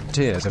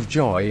 Tears of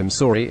joy, I'm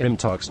sorry, I'm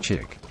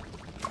toxic.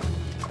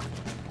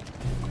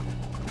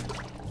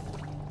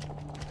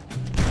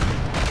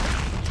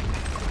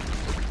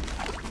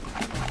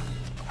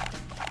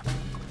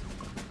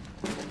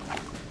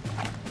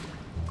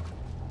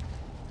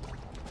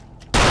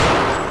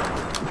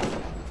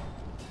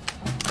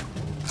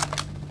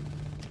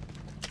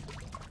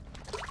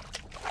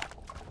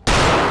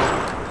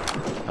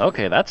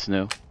 Okay, that's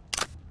new.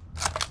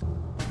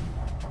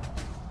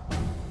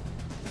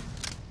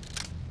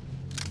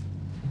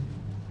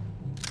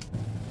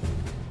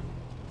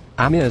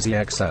 Amir's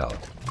EXL.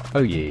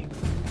 Oh ye.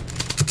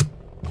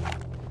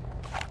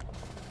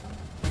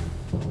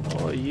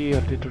 Oh yeah,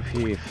 little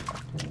thief.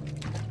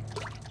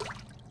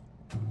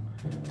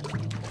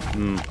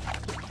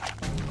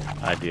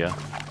 Idea.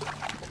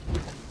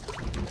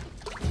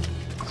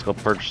 Let's go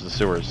purge the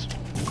sewers.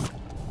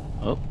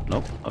 Oh,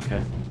 nope,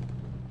 okay.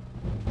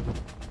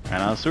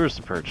 Ran out of sewers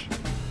to purge.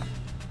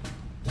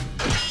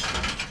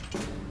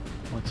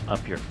 What's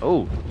up here?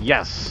 Oh,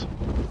 yes!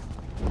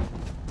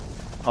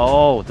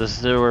 Oh, this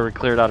is where we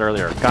cleared out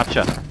earlier.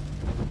 Gotcha!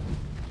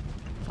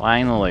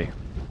 Finally.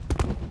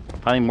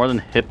 Finding more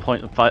than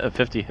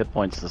 50 hit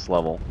points this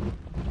level.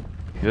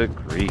 Good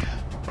grief.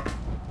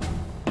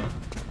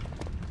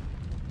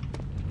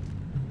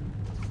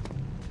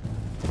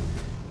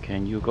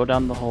 Can you go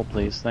down the hole,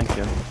 please? Thank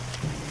you.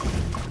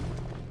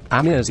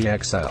 Amir's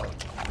EXL.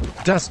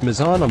 Das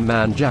Mazanem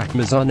man Jack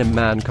Mazanem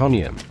man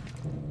Conium.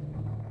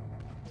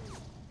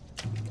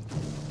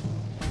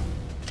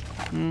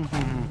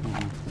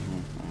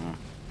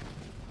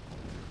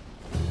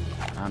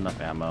 Not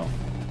enough ammo.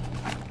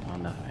 Not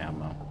enough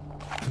ammo.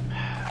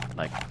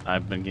 Like,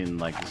 I've been getting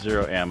like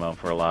 0 ammo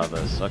for a lot of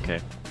this. Okay,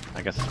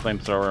 I guess it's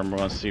flamethrower and we're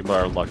gonna see what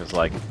our luck is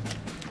like.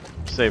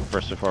 Save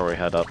first before we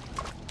head up.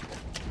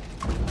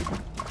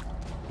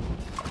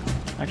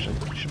 Actually,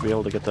 we should be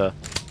able to get the...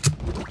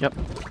 Yep.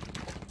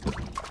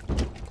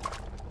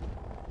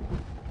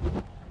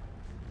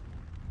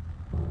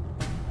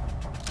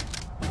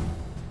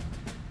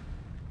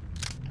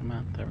 Come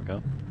on, there we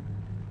go.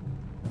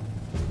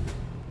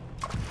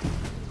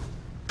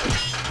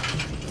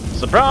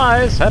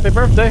 Surprise! Happy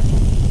birthday!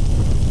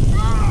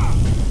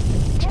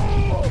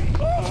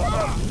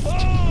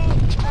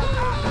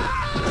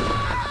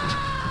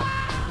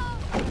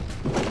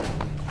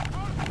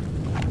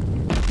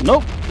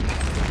 Nope!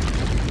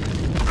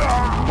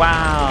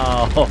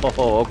 Wow!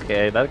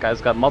 Okay, that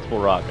guy's got multiple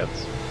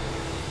rockets.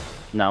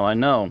 Now I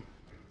know.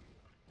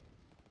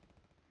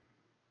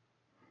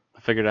 I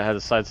figured I had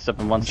to sidestep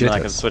him once and then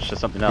I could switch to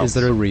something else. Is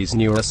there a reason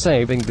you are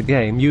saving the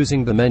game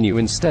using the menu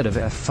instead of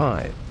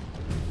F5?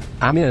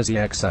 Amiazi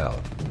XL.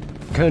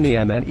 Koni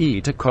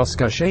MNE to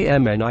Koska She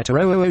MN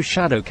Itero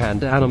Shadow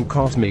Kandanum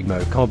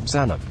Cosmigmo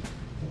Kobzanum.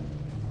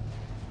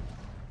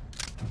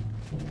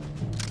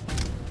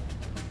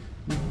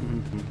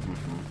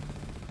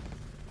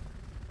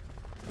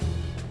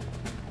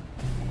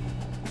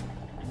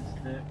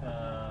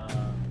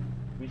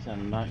 Reason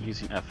I'm not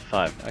using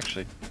F5.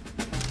 Actually,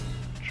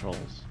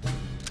 controls.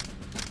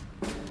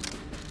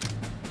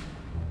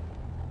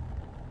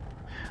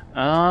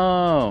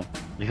 Oh,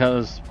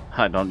 because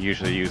I don't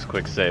usually use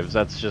quick saves.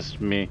 That's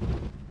just me.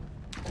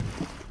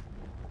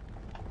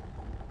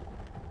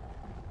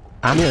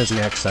 Amiazi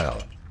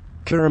XL.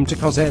 Kurum to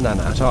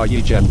Kozenanat are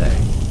you Gemde?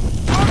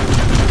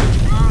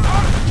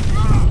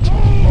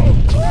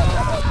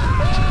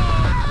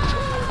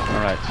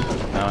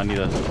 Alright, now I need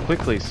to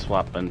quickly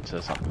swap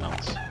into something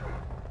else.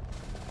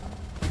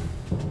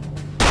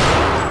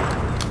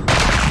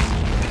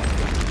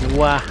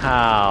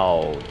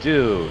 Wow,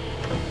 dude,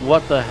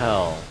 what the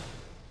hell?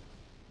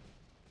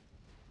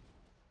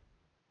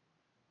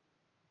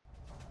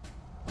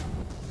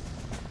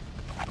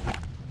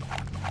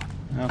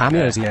 Okay.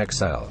 Amiazi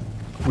XL.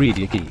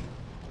 Readiki.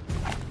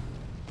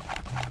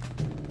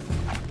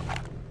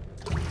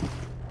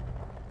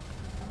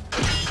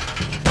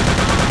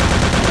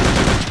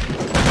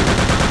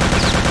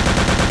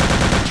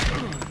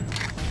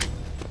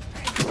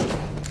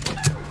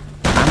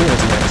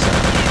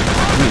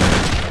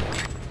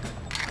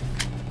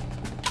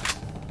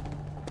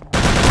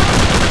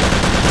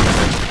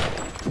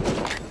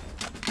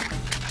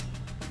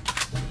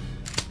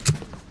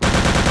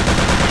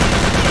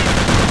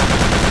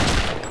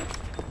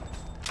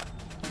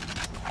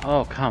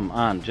 Oh, come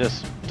on,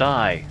 just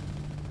die.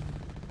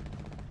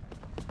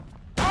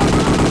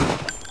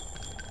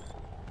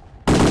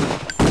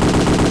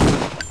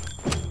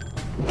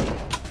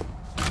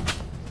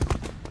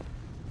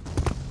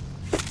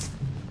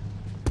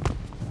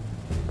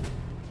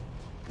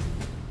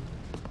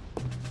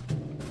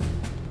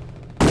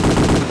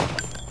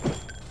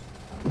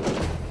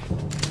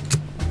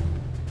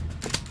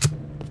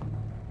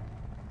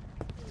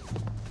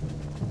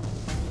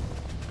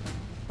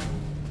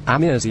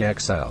 Amiazi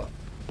XL.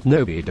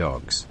 Nobi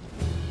dogs.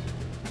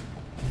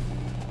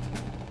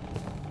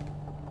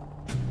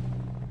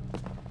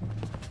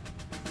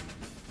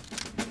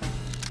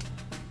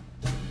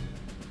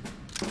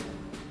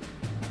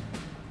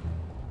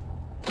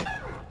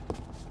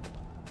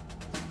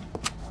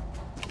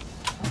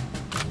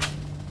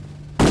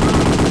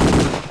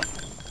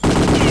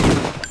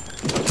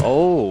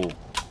 Oh,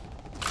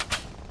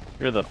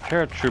 you're the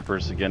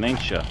paratroopers again,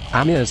 ain't ya?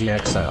 Amiazi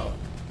XL.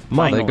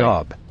 Mother Finally.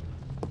 gob.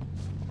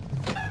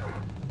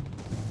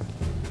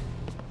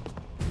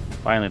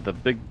 Finally, the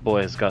big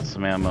boy has got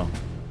some ammo.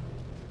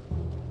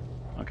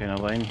 Okay, no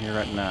laying here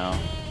right now.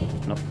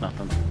 Nope,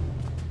 nothing.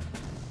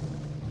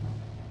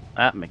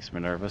 That makes me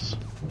nervous.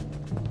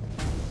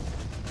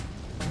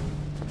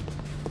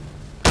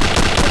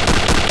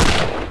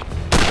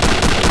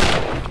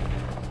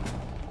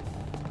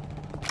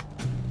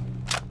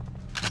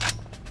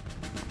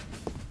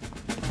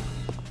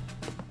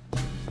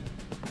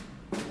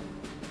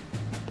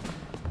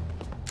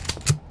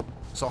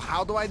 So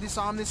how do I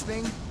disarm this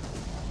thing?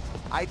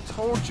 I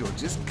told you,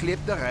 just clip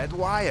the red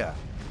wire.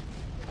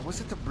 Or was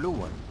it the blue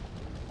one?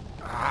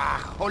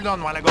 Ah, hold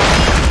on while I go.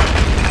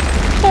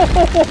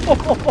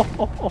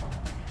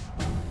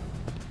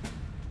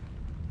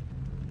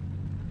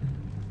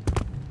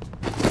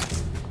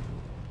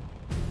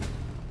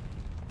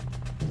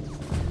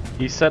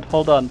 He said,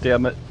 hold on,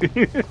 damn it.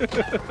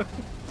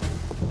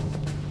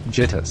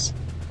 Jitters.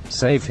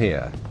 Save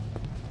here.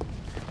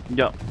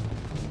 Yup.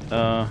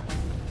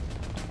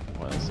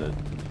 What is it?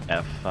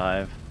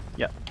 F5?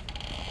 Yep.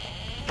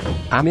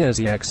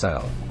 Amiazi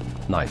XL.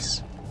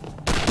 Nice.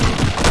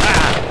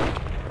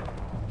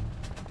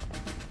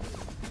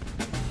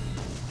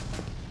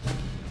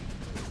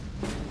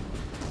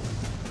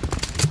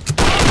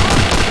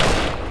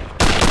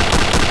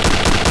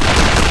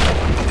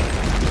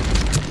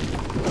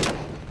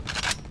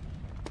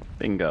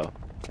 Bingo.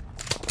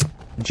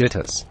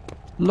 Jitters.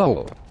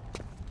 Lol.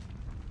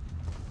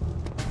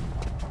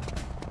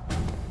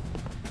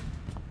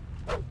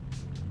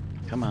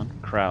 Come on,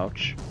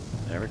 crouch.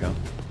 There we go.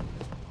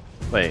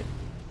 Wait.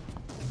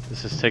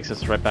 This just takes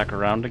us right back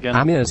around again?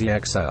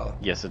 Amazing XL.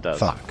 Yes, it does.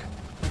 Fuck.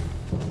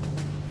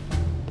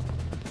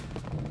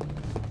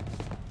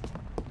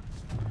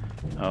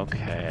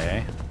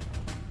 Okay.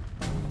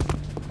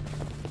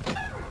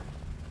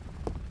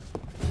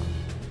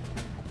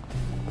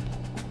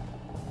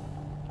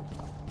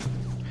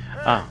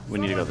 Ah, we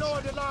need to go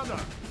this way.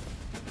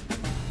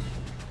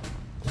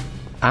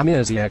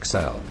 Amazing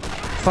XL.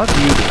 Fuck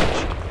you, bitch.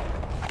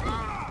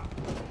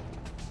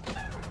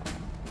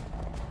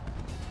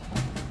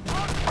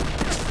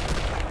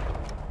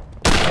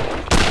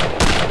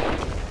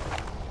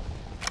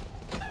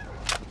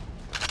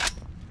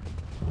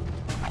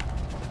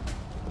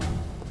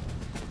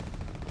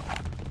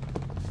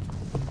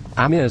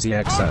 Amazing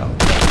XL.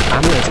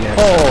 Amazing XL.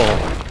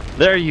 Oh,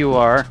 there you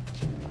are.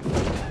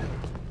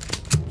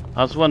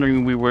 I was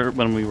wondering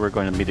when we were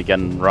going to meet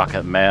again,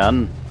 Rocket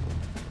Man.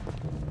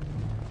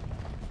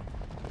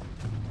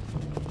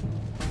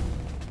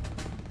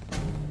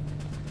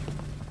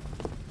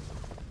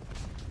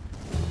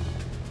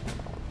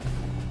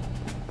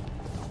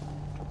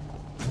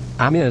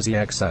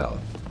 Amazing XL.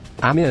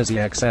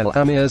 Amazing XL.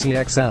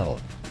 Amazing XL.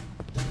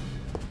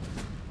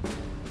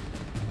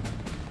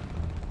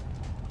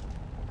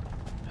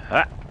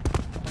 Ha.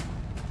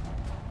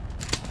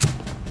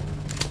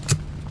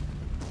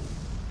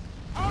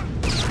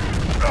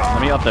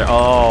 Let me up there.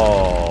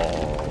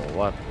 Oh,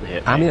 what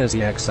hit me?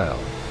 Amazing XL.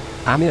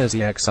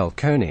 Amazing XL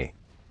Coney.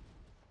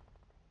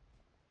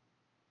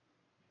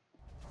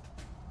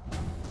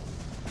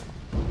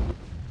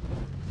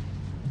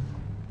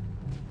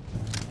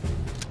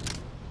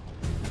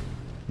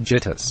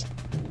 Jitters.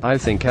 I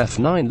think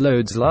F9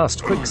 loads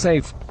last quick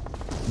save.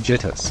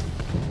 Jitters.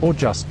 Or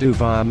just do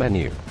via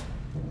menu.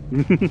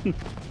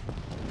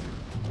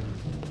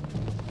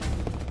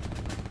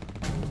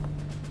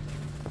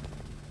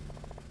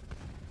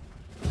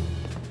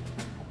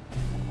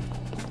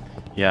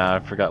 Yeah, I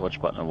forgot which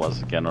button it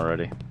was again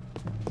already.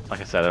 Like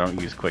I said, I don't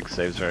use quick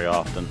saves very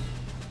often.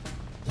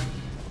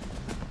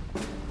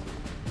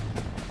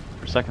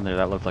 For a second there,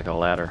 that looked like a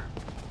ladder.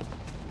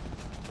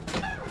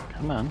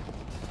 Come on.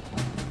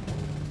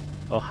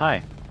 Oh,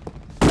 hi.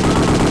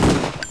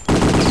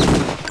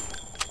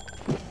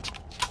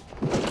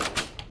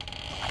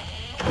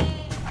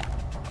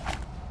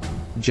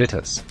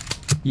 Jitters.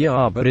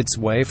 Yeah, but it's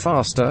way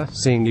faster.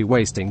 Seeing you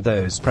wasting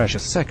those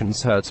precious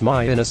seconds hurts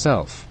my inner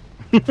self.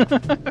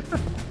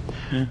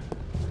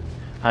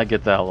 I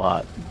get that a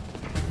lot.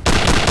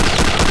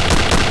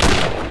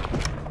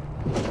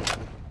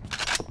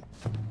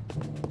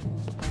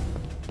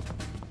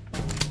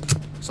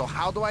 So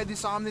how do I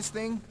disarm this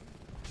thing?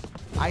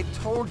 I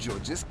told you,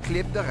 just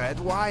clip the red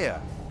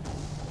wire.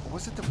 Or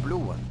was it the blue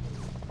one?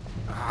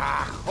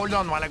 Ah, hold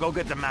on while I go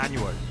get the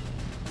manual.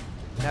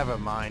 Never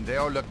mind, they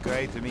all look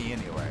great to me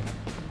anyway.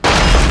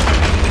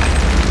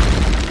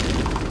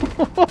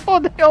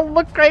 They all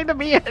look great to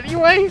me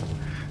anyway?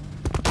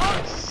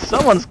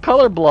 Someone's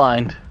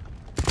colorblind.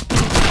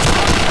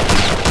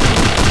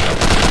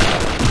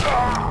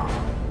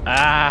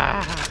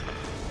 Ah.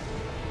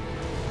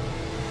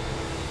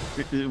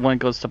 When it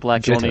goes to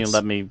black, Jitters. only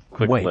let me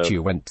quick Wait, load.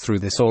 you went through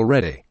this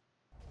already?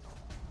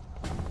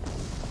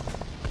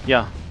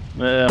 Yeah.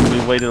 We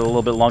waited a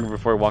little bit longer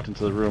before we walked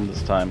into the room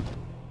this time.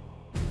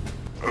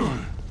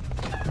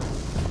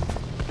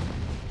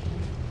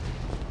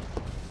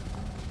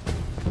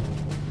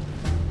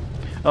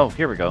 Oh,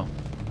 here we go.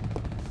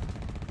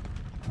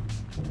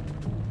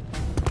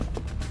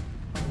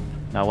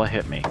 Now what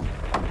hit me?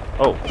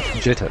 Oh.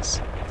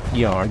 Jitters.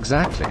 Yeah,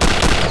 exactly.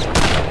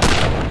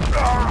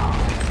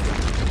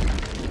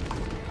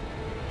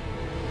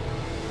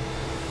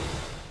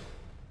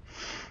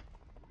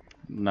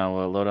 Now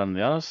will it load on the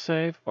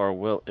autosave, or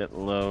will it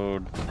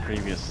load the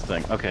previous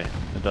thing? Okay,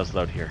 it does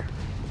load here.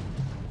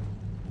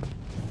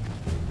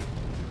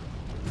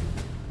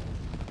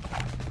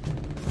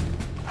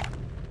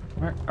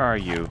 Where are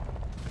you?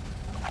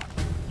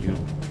 You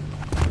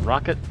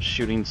rocket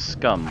shooting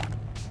scum.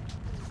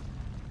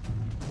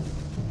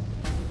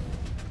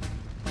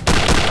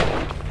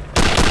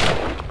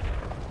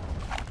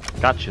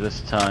 Got you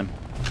this time.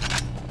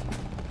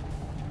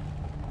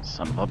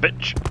 Son of a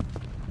bitch.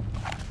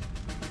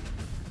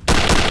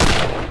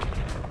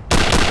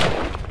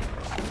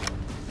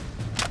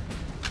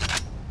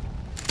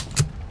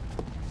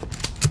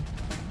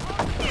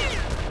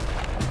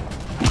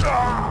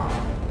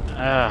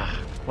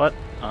 What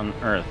on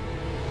earth?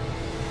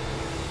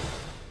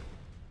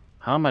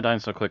 How am I dying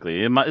so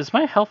quickly? Is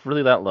my health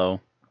really that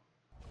low?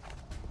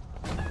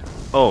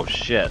 Oh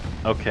shit.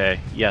 Okay.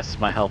 Yes,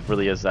 my health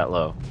really is that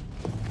low.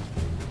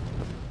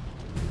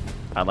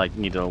 I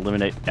need to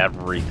eliminate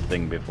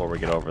everything before we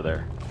get over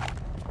there.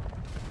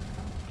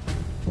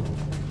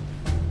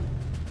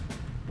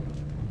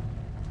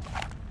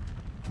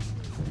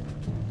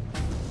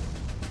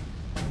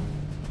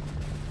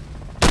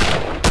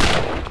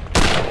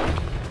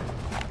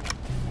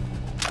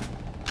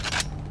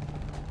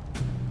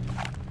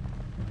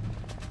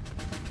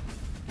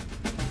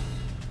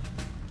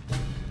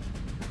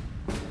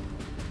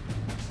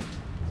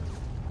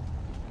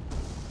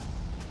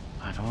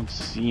 I don't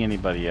see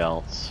anybody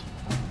else.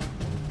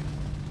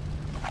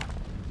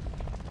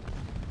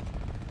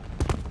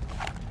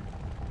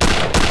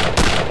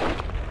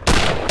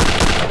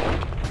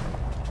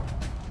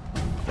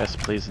 Yes,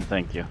 please and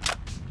thank you.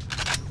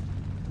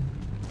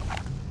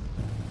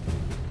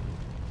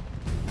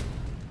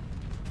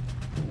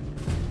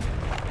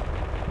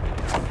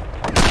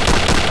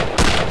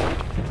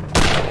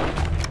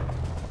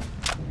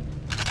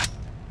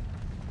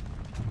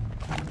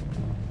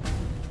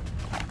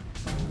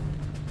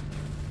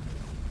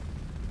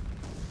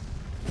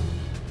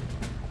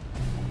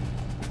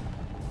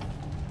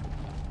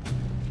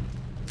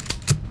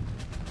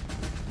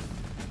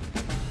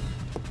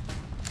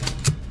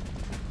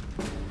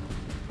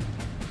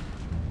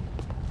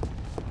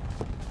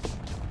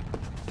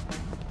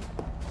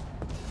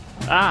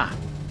 Ah!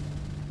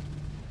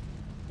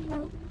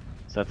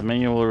 Is that the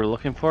menu we were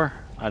looking for?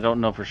 I don't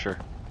know for sure.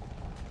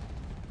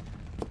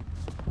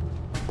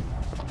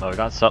 Oh, I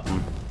got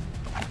something.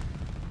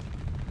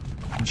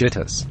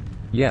 Jitters.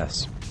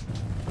 Yes.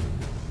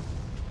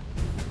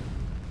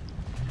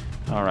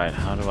 Alright,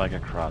 how do I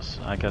get across?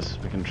 I guess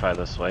we can try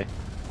this way.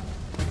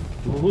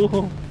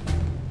 Ooh.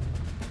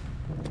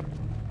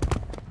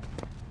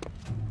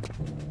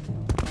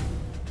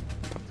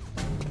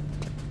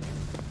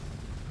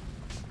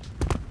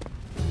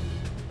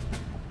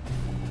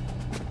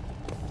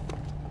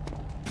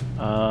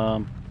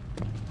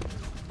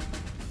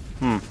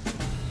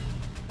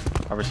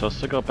 Are we supposed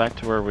to go back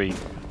to where we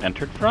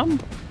entered from?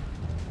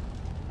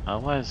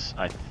 Otherwise,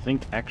 I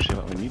think actually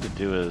what we need to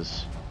do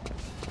is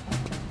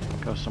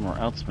go somewhere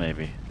else,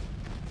 maybe.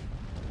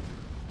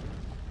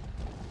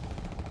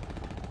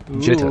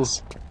 Ooh.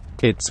 Jitters.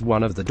 It's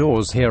one of the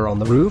doors here on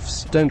the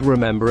roofs, don't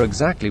remember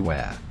exactly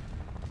where.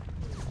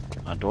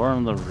 A door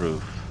on the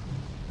roof.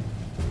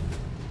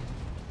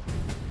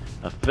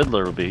 A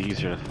fiddler will be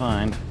easier to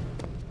find.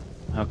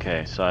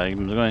 Okay, so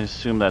I'm going to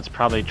assume that's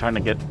probably trying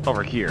to get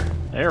over here.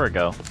 There we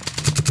go.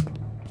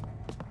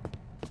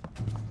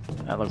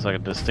 That looks like a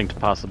distinct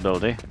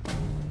possibility.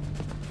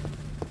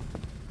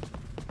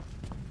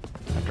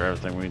 After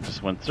everything we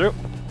just went through.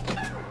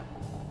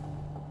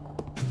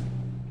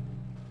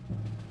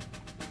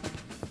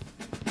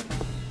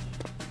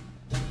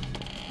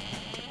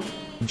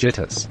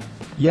 Jitters.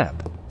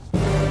 Yep.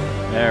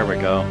 There we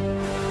go.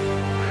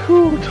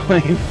 Whew,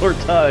 24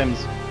 times.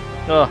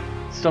 Oh,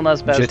 still not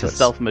as bad Jitters. as the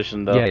stealth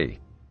mission, though. Yay.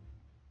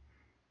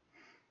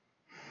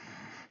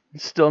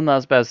 Still not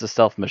as bad as the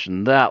stealth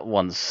mission. That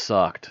one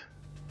sucked.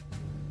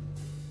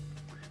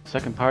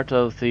 Second part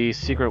of the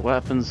secret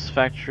weapons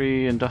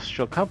factory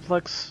industrial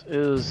complex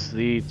is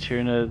the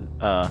train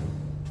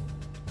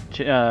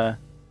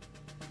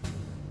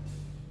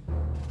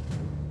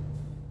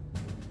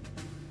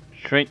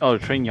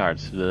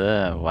yards.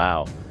 Ugh,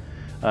 wow.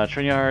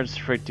 Train yards,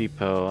 freight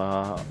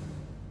depot.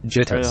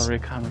 Jitters.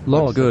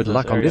 Lol, good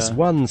luck on this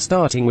one,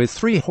 starting with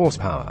 3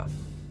 horsepower.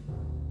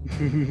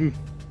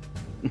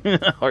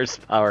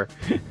 Horsepower.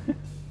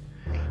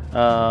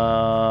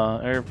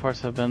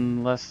 Airports have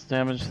been less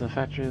damaged than the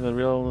factory. The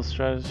real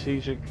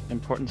strategic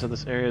importance of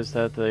this area is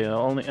that the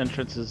only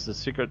entrance is the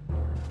secret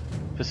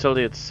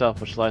facility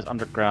itself, which lies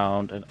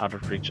underground and out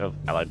of reach of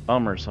Allied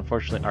bombers.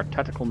 Unfortunately, our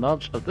tactical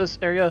knowledge of this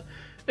area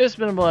is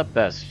minimal at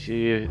best,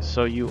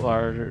 so you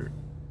are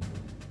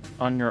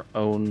on your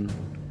own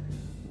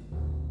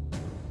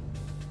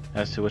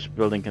as to which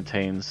building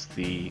contains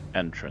the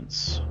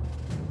entrance.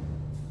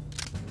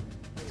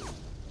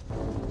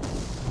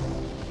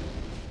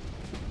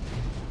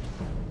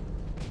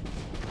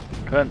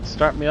 Go ahead and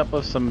start me up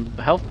with some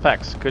health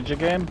packs, could you,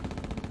 game?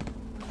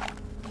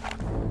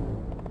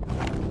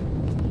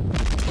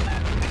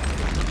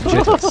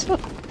 Jitters.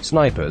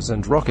 Snipers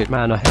and Rocket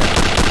Man ahead.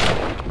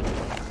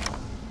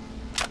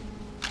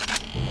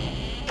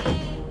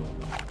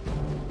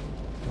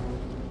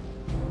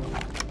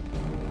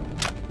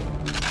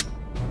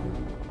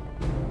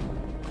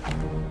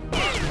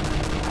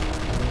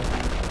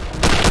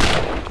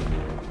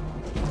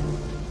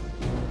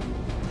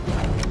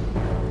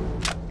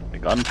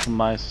 Gun from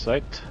my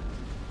sight.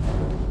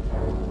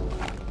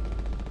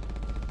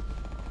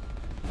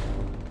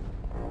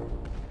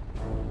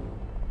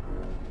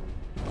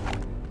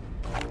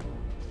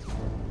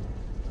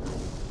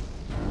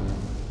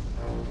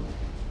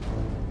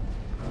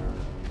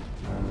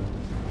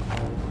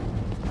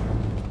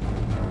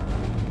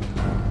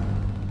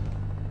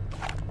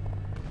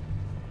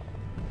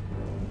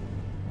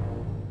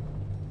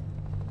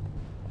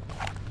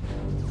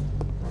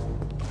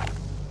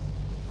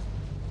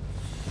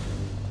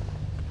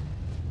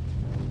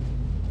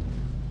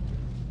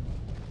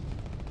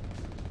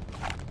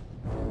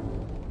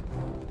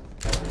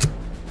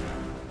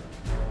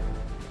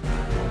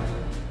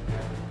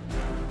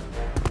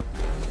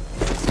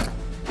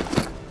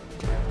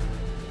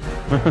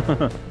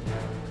 A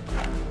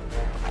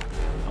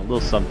little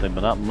something,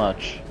 but not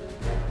much.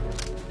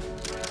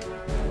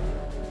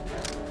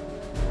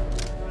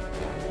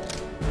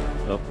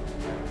 Oh.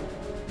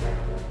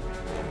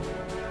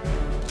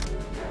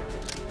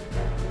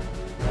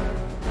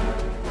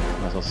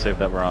 Might as well save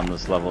that we're on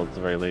this level at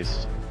the very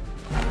least.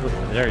 Oop,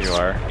 there you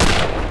are.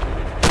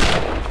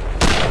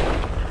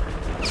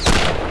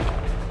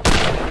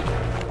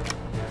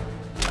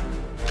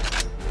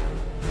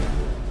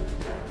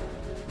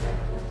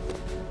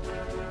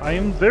 I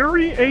am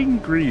very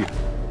angry.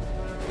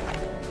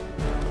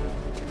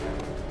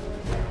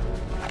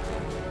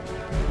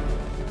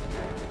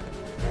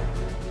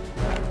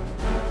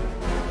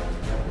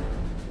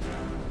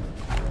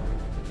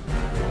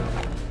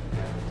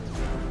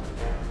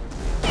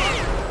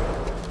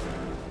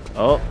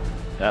 Oh,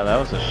 yeah, that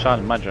was a shot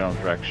in my general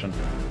direction.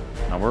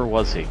 Now, where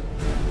was he?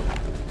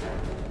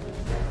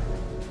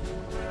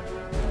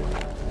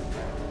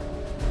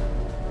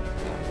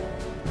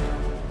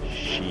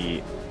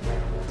 Shit.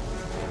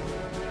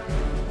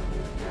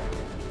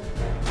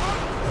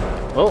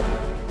 Oh,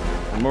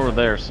 I'm over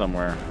there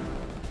somewhere.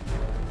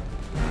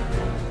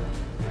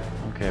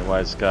 Okay,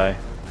 wise guy.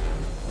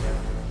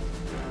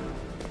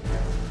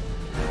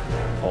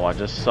 Oh, I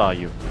just saw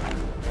you.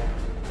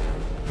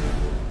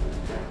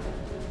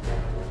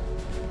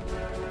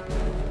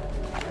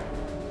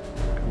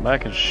 Come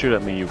back and shoot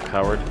at me, you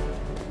coward.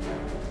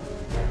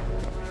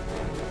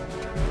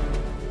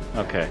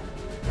 Okay.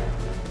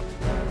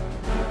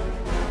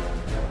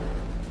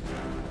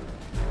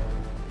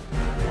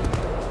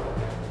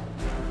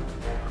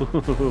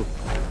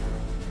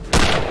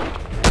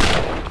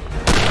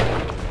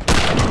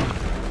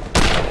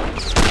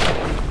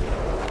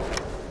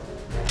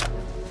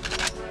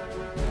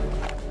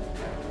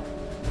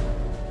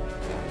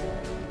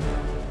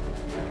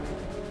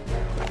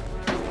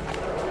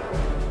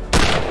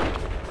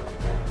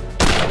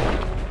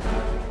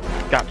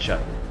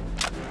 Gotcha.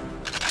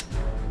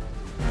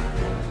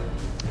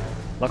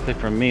 Luckily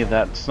for me,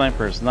 that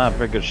sniper is not a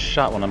very good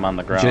shot when I'm on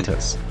the ground.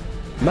 Jitters.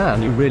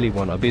 Man, you really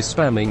wanna be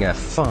spamming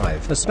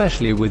F5,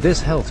 especially with this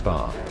health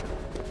bar.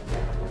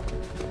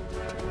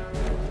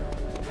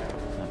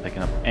 Not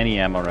picking up any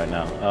ammo right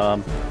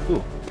now.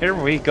 Ooh, here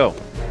we go.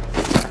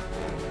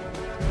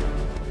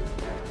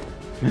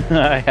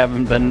 I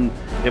haven't been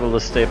able to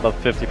stay above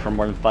 50 for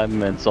more than 5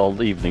 minutes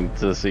all evening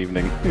this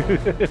evening.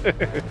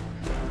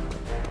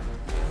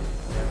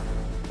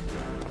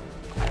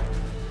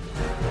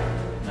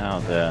 Now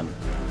then,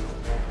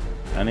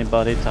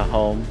 anybody to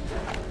home?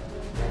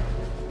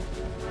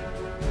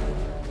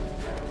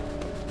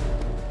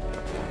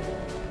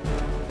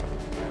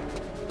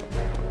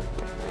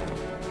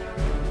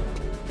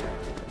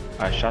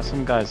 I shot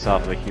some guys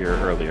off of here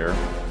earlier.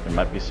 There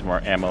might be some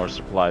more ammo or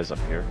supplies up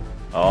here.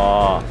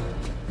 Oh,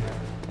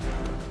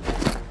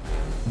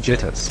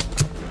 Jitters.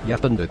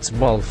 Yep, and it's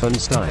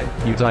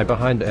Wolfenstein. You die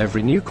behind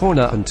every new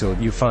corner until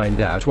you find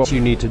out what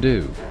you need to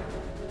do.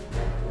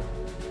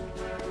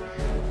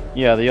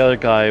 yeah, the other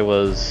guy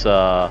was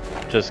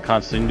just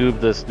constantly noob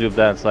this, noob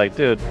that. It's like,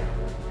 dude,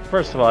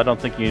 first of all, I don't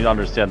think you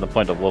understand the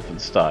point of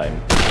Wolfenstein.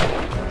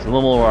 It's a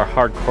little more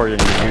hardcore than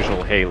your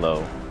usual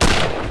Halo.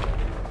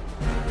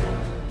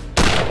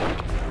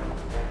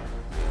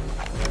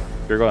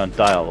 You're going to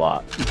die a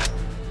lot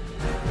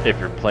if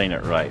you're playing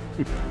it right.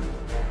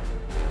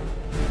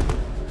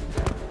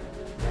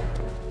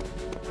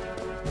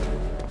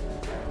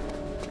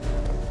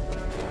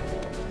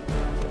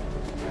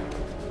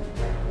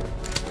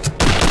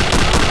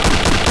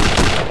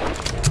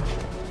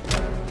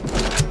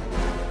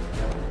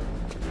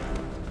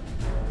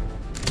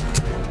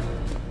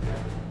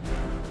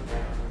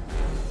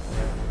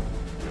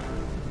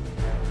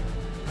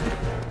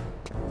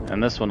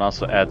 And this one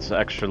also adds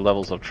extra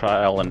levels of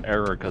trial and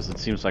error because it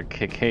seems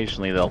like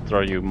occasionally they'll throw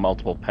you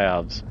multiple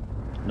paths.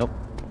 Nope.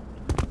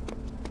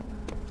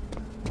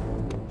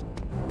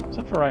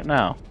 Except for right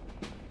now,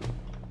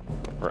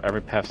 where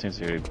every path seems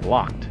to be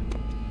blocked.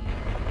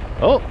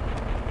 Oh!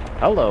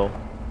 Hello!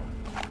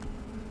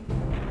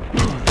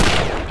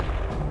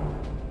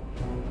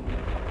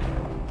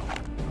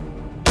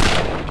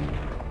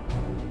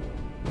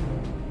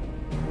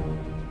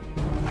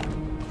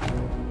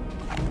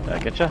 Did I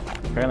get ya?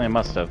 Apparently I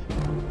must have.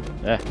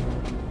 Eh.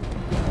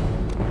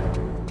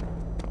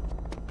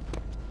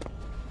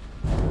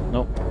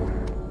 Nope.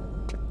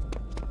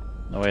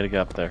 No way to get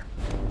up there.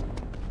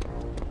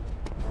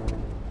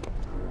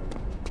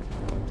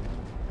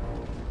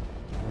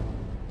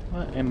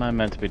 What am I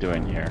meant to be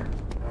doing here?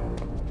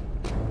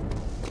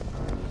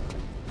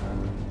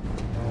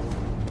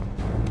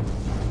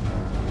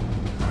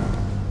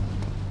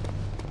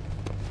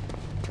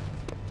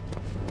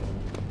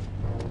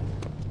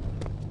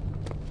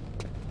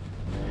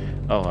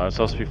 Oh, I was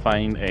supposed to be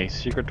finding a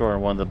secret door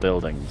in one of the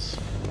buildings.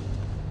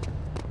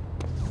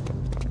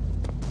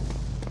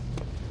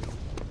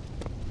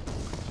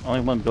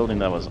 Only one building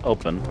that was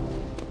open.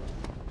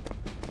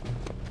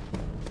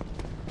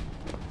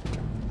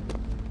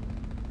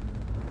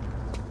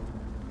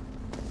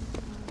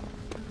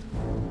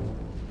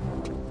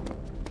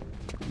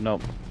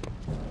 Nope.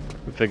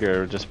 We figured it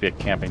would just be a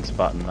camping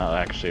spot and not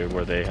actually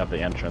where they have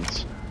the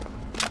entrance.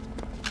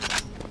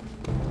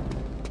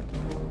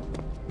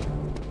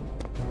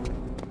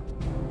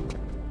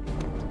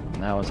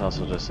 That was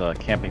also just a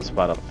camping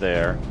spot up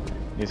there.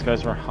 These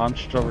guys were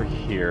hunched over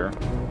here.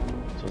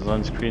 So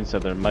Zen Screen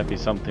said there might be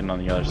something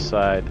on the other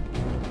side.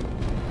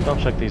 I'll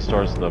check these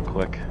doors real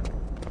quick.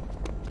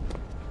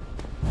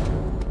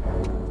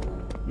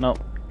 Nope,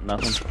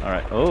 nothing.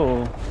 Alright,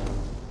 oh.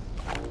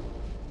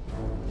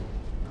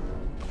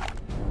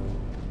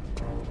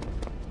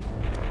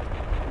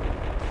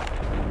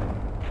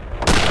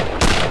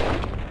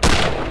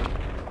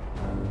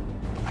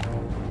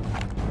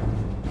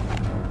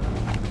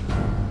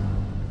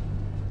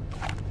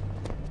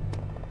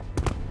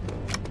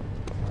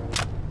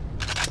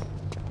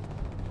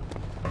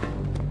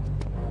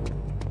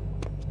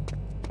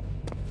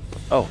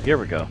 Oh, here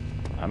we go.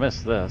 I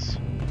missed this.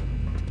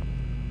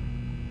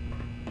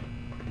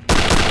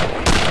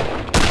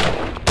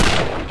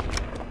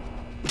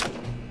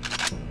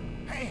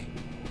 Hey.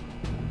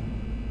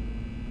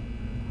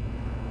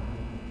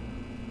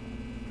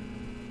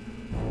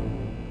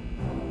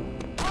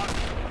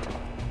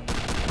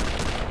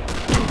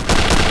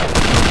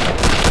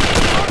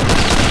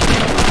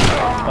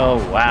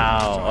 Oh,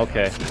 wow.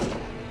 Okay.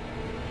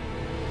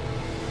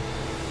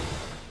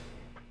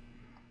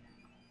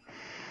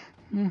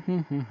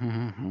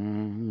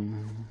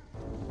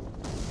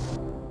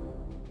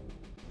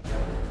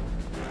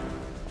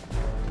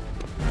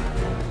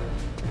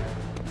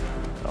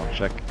 I'll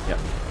check. Yeah.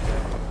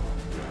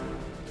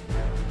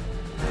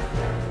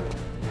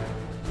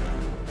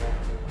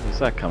 Where's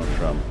that coming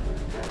from?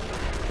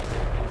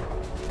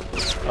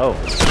 Oh.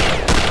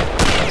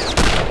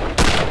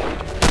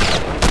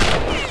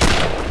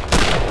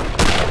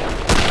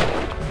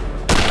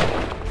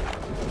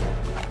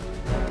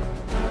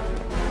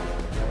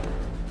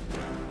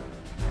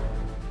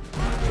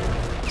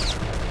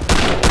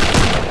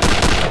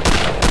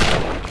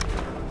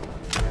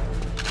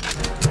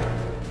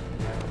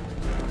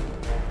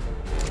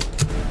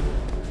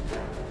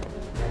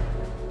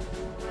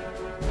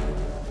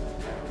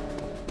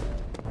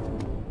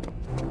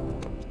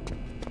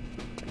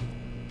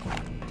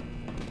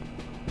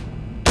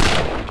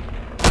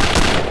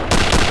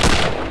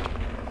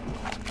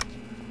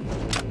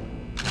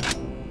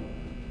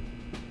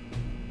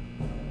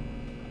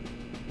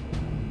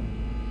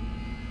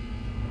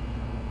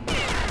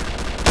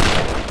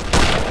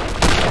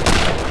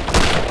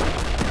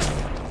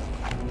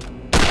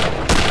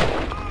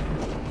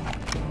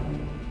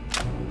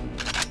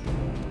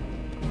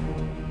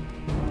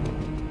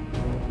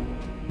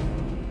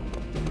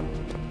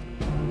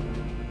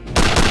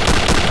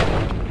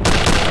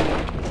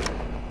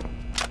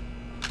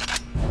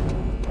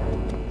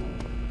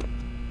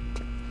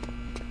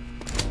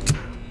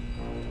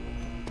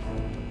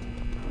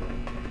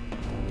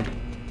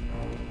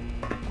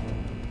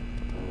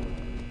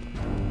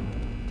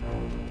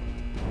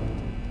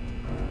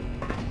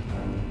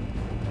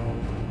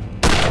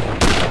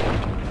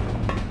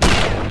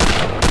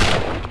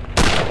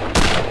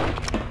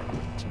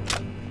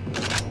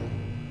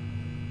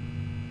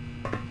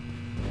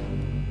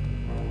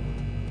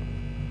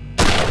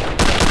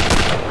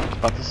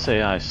 About to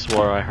say, I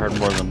swore I heard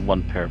more than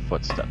one pair of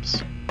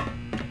footsteps.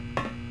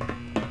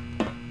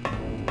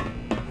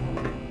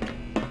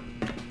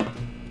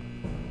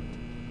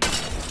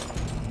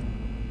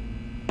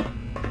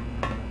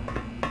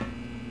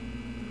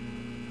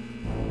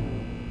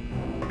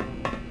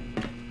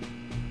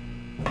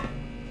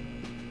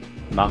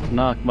 Knock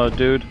knock, mo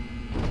dude.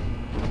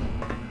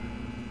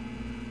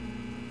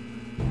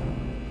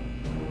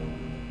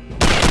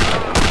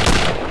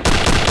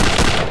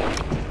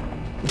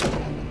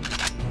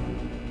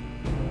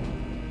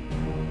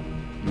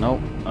 Nope,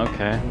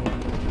 okay.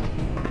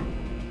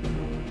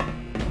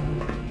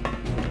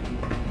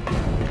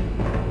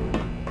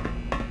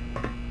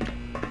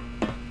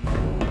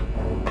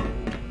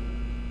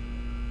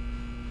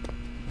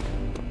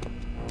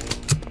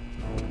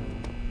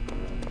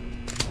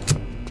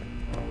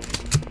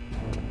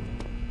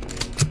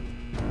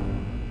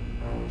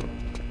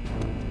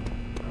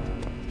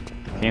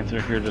 Came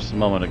through here just a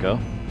moment ago.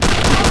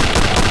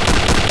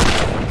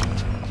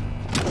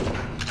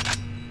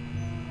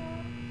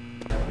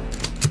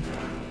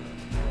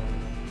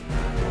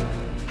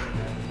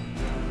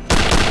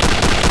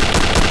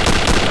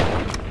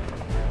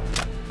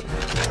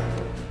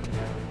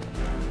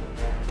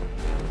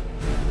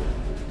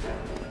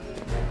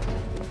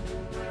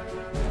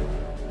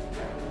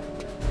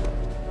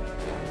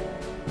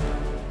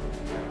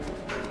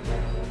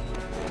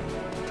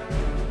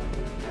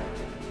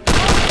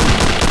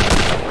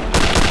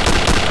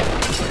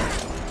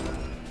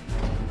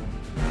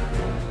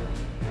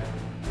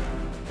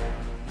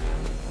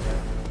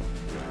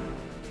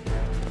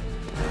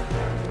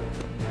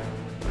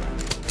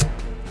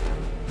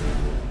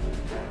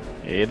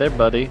 Hey there,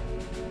 buddy.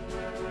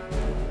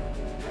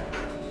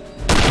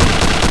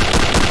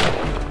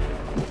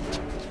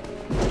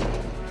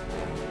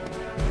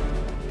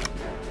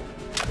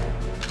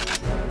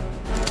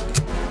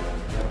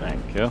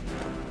 Thank you.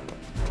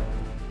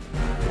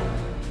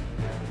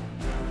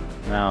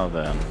 Now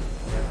then.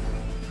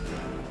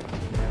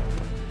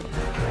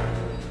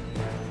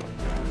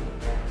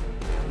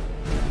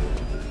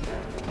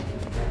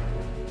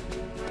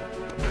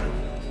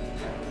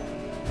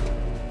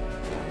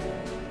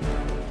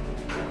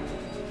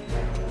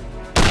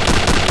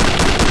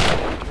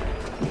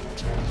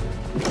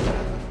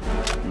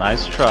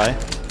 Nice try.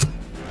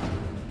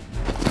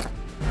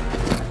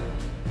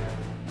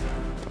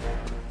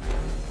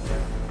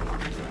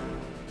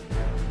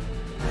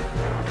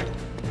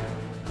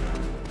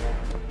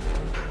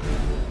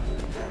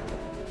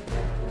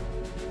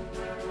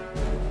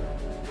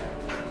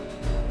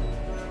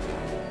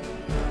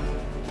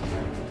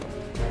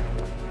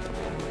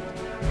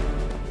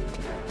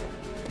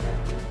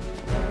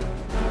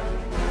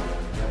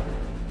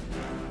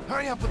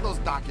 Hurry up with those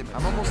documents.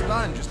 I'm almost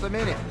done. Just a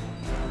minute.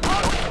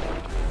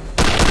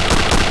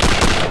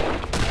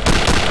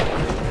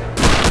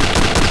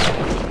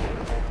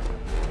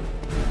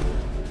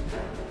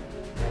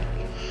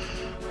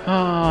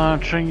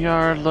 Train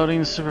yard,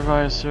 loading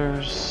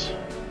supervisors.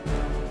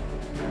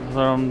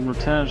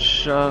 Lieutenant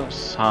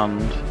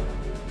Sand.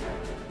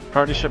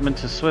 Party shipment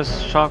to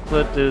Swiss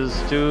chocolate is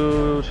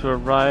due to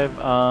arrive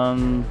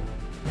on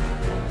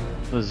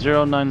the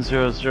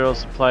 0900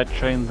 supply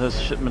train. This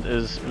shipment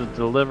is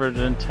delivered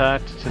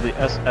intact to the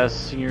SS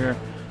Senior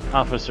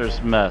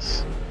Officers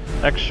Mess.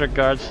 Extra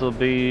guards will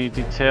be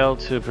detailed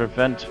to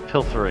prevent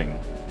pilfering.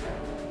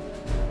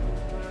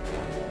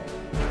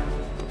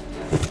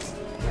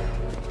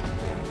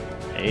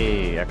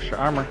 Hey, extra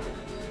armor.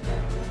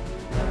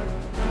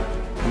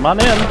 Come on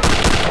in.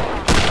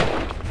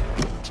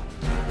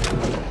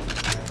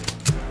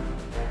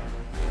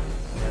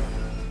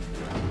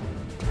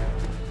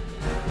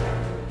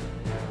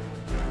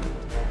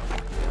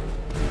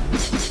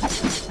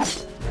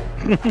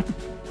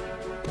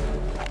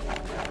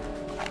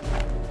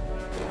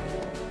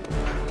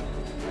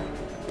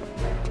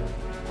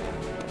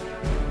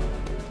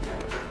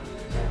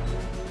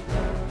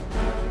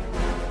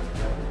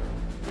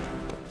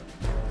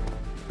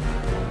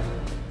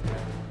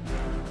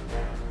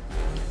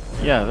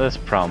 Yeah, this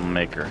problem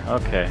maker.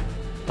 Okay.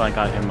 I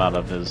got him out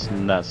of his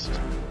nest.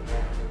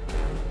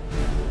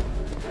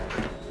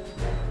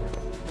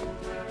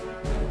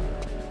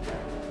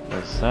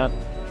 What's that?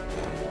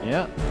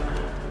 Yeah.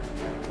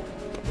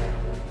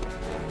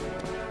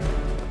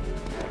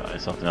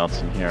 Got something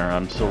else in here.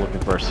 I'm still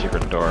looking for a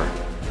secret door.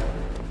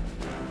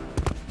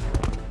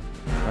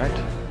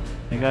 Right.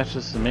 Hey guys,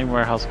 this is the main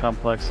warehouse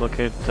complex.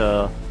 Locate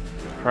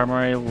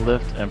primary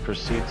lift and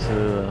proceed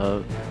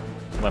to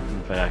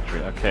weapon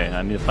factory. Okay,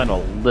 I need to find a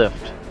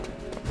lift.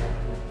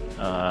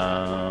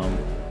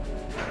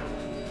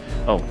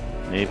 Oh,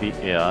 maybe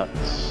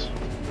it's...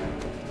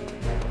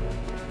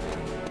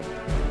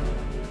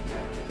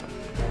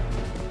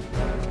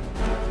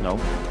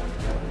 Nope.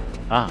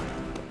 Ah.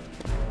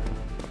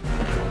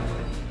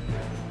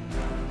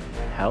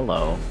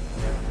 Hello.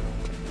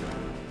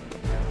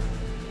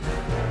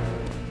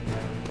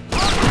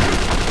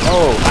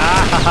 Oh!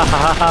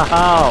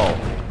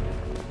 Ow!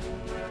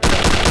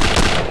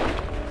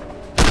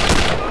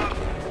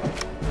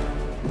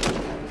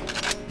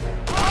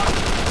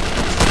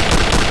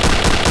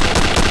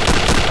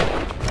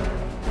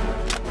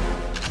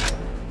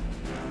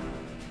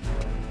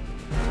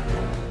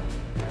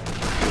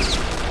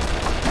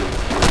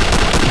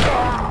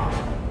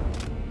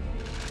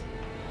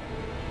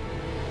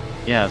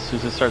 Yeah, as soon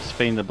as it starts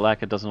fading to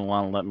black, it doesn't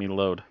want to let me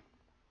load.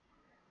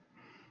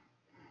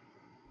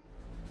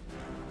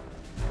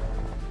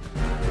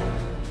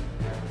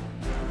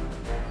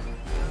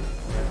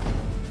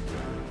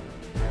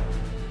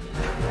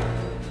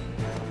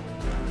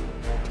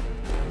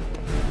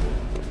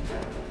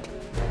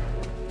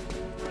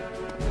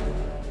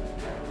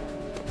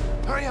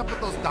 Hurry up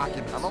with those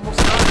documents. I'm almost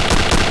done.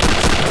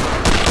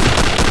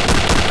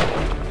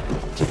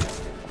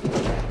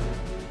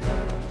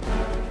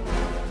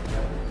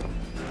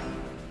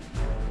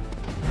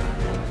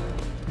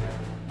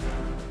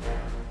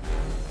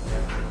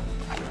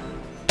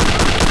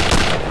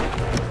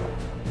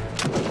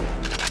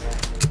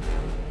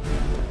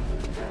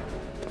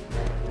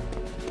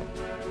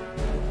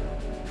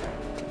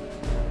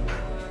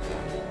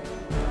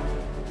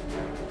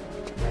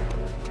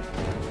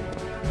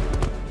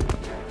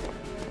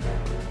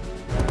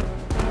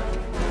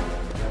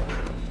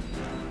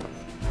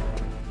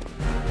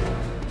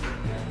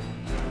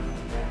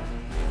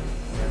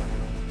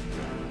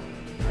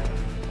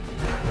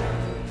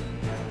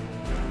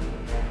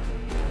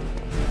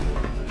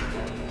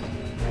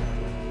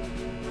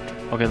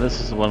 Okay,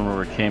 this is the one where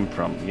we came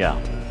from, yeah.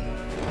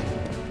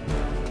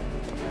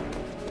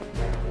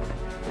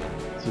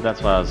 See,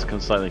 that's why I was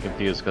slightly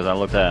confused, because I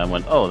looked at it and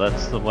went, oh,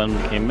 that's the one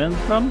we came in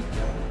from?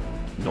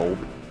 Nope.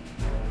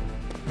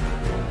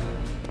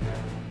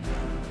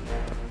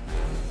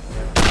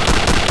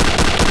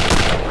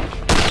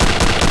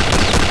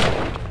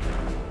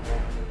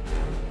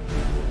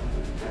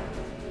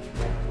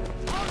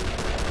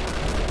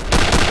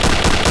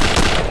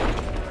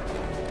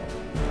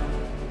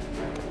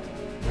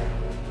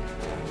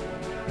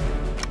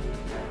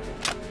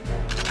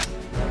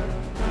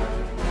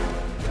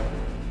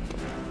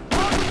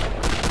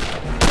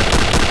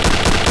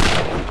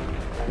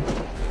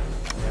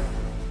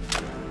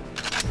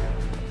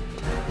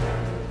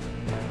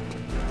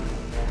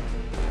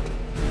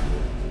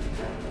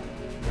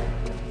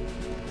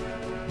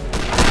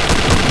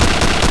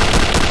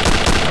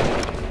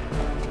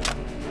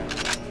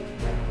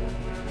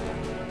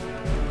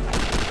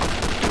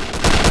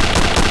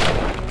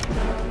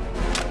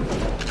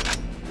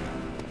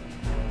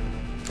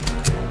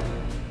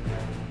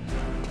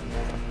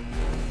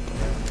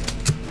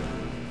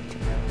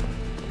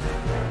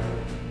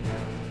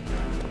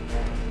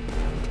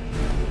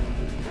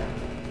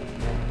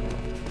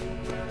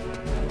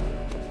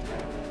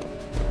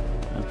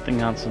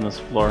 anything else on this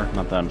floor?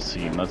 Not that I'm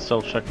seeing. Let's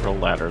still check for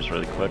ladders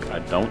really quick. I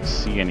don't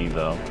see any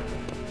though.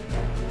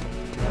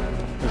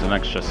 There's an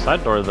extra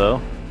side door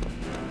though.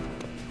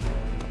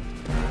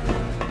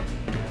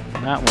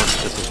 That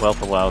works just as well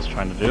for what I was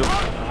trying to do.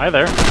 Hi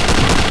there.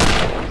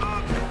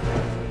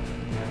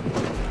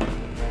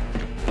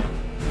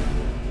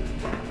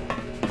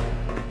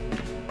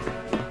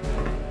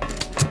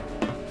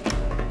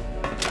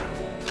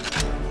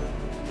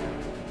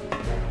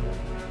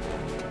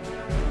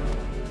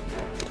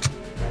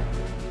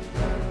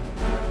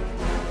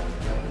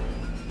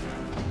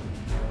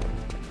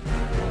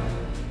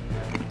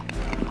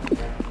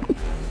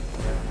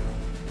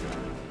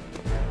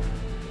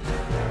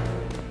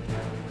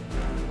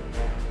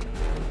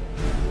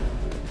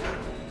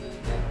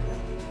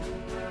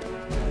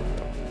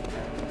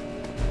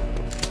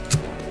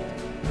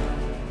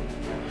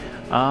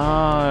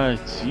 Ah,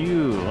 it's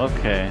you.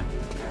 Okay.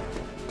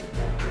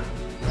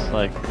 It's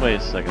like, wait a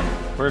second.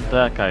 Where'd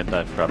that guy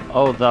die from?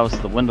 Oh, that was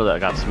the window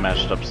that got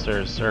smashed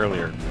upstairs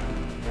earlier.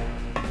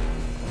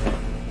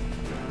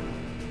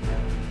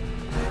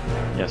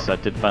 Yes, I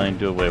did finally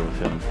do away with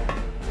him.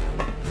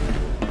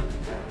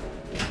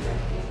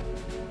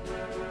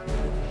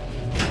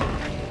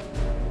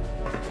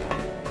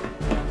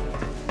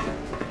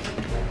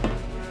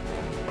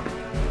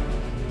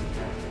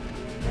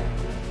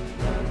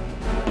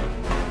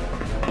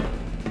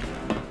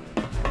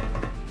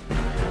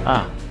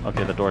 Ah,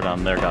 okay, the door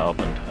down there got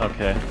opened.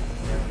 Okay.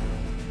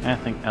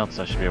 Anything else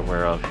I should be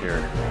aware of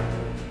here?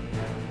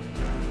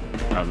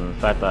 Other than the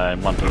fact that I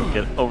want to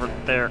get over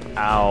there.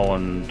 Ow,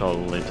 and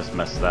totally just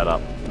mess that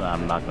up.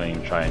 I'm not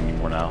going to try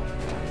anymore now.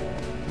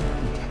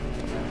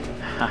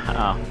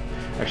 Haha.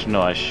 Actually,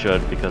 no, I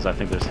should, because I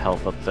think there's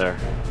health up there.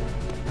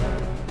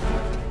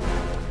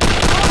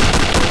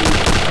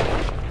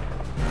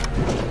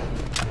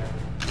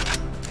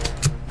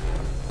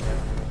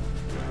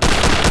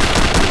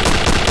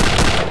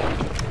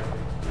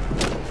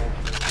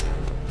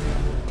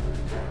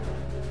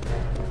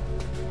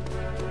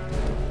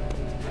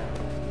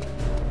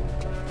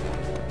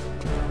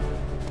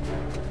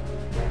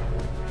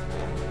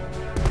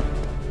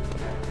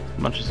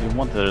 Much as you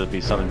want there to be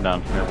something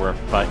down here worth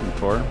fighting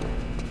for,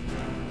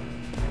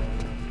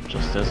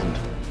 just isn't.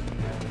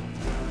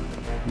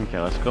 Okay,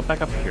 let's go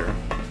back up here.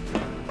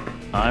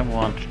 I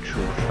want to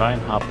try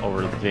and hop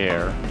over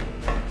there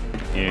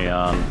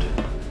and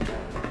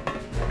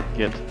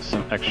get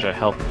some extra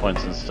health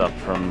points and stuff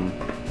from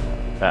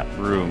that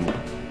room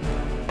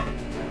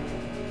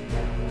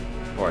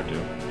before I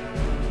do,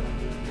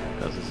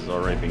 because this is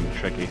already being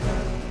tricky.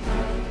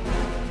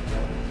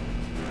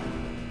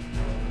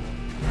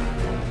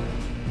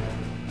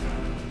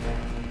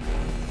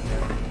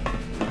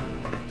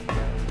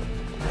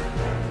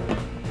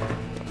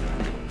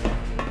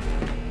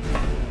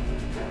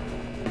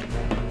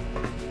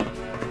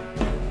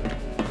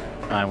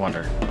 I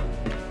wonder.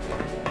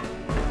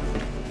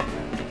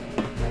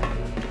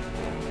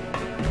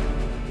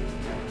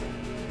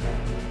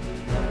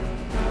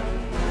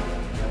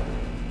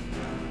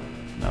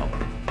 No.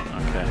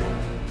 Okay.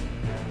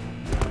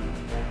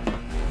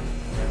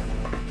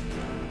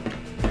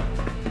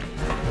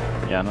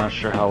 Yeah, I'm not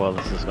sure how well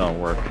this is going to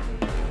work.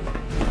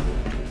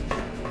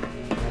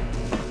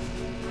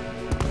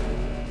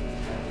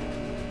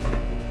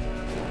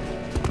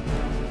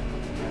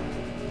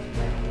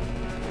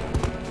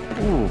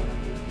 Ooh.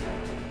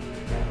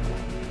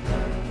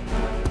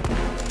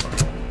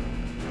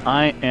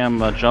 I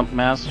am a jump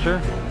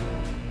master.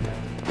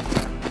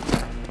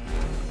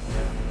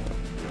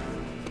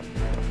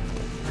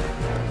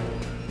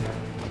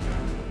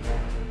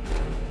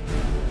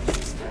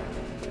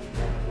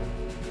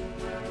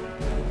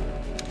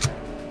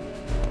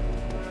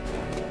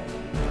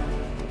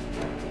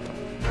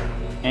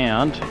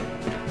 And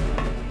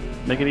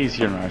make it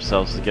easier on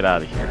ourselves to get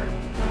out of here.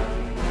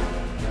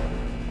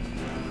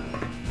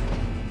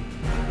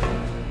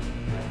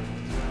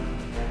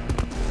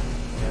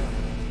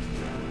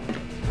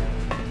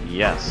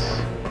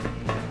 Yes.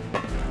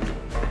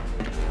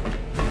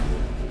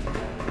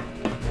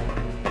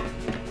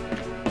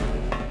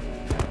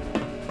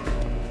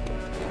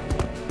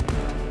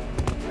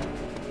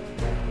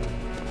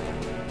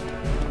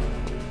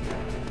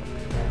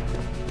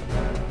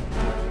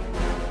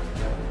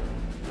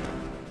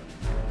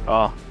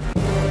 Oh,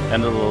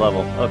 end of the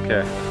level.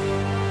 Okay.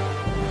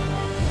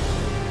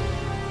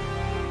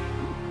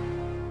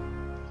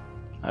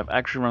 I've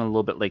actually run a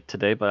little bit late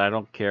today, but I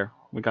don't care.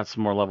 We got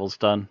some more levels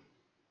done.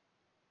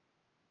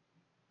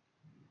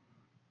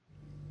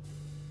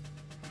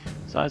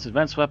 Besides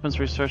advanced weapons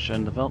research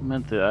and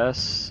development, the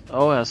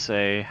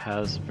OSA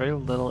has very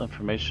little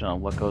information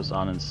on what goes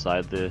on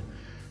inside the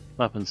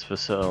weapons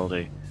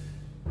facility.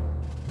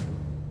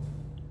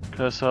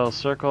 Cosel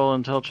Circle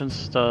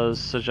intelligence does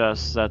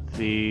suggest that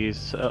the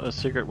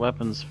secret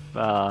weapons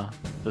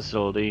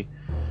facility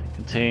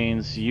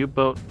contains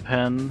U-boat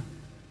pen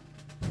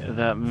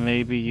that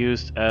may be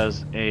used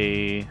as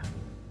a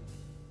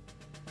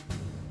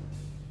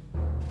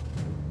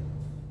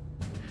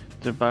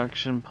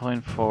Debarkation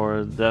point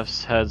for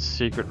Death's Head's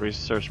secret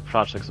research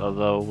projects,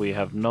 although we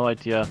have no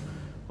idea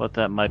what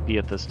that might be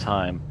at this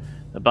time.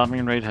 The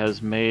bombing raid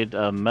has made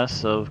a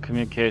mess of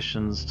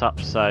communications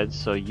topside,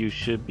 so you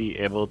should be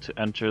able to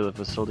enter the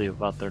facility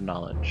without their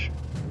knowledge.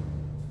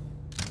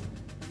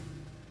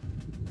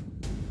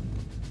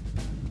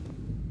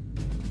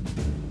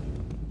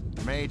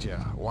 Major,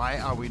 why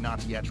are we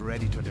not yet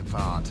ready to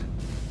depart?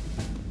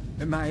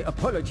 My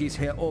apologies,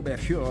 Herr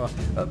Oberfuhrer,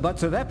 but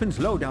the weapons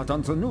loadout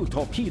on the new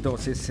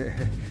torpedoes is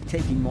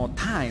taking more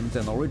time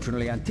than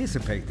originally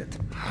anticipated.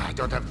 I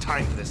don't have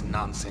time for this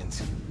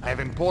nonsense. I have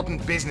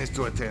important business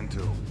to attend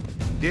to.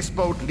 This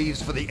boat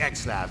leaves for the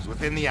X-Labs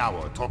within the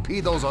hour,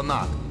 torpedoes or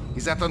not.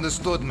 Is that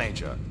understood,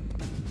 Major?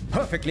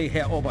 Perfectly,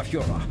 Herr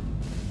Oberfuhrer.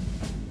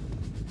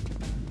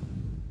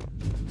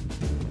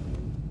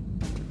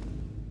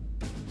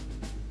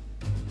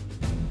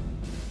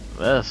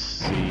 This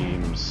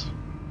seems...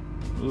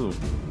 Ooh.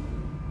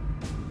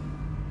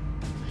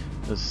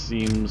 This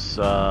seems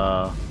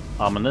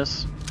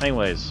ominous.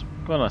 Anyways,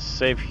 I'm gonna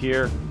save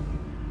here.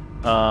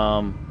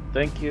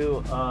 Thank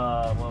you.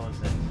 What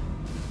was it?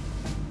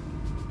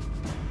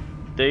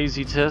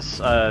 Daisy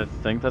Tiss, I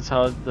think that's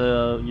how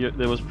it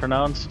was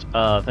pronounced.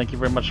 Thank you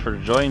very much for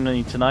joining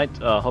me tonight.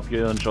 Hope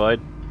you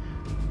enjoyed.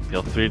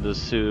 Feel free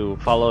to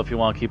follow if you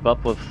want to keep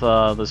up with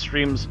the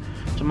streams.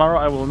 Tomorrow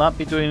I will not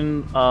be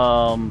doing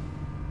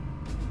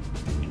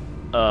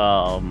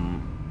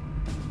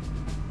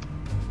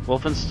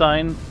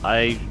Wolfenstein.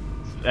 I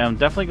am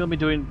definitely going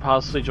to be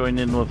possibly joining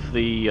in with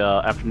the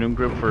afternoon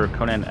group for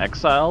Conan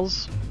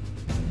Exiles.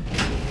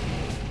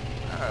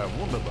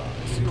 Wunderbar.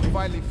 I see you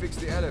finally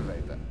fixed the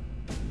elevator.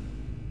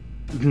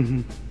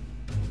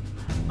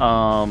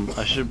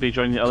 I should be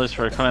joining the others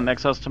for Conan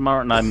Exiles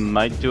tomorrow, and I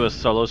might do a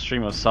solo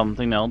stream of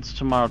something else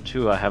tomorrow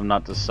too. I have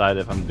not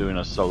decided if I'm doing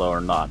a solo or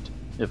not,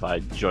 if I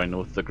join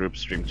with the group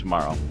stream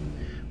tomorrow.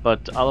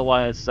 But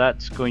otherwise,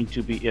 that's going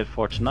to be it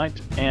for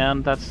tonight,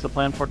 and that's the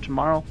plan for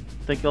tomorrow.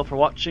 Thank you all for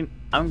watching.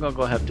 I'm gonna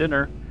go have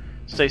dinner.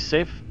 Stay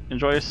safe,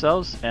 enjoy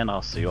yourselves, and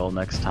I'll see you all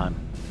next time.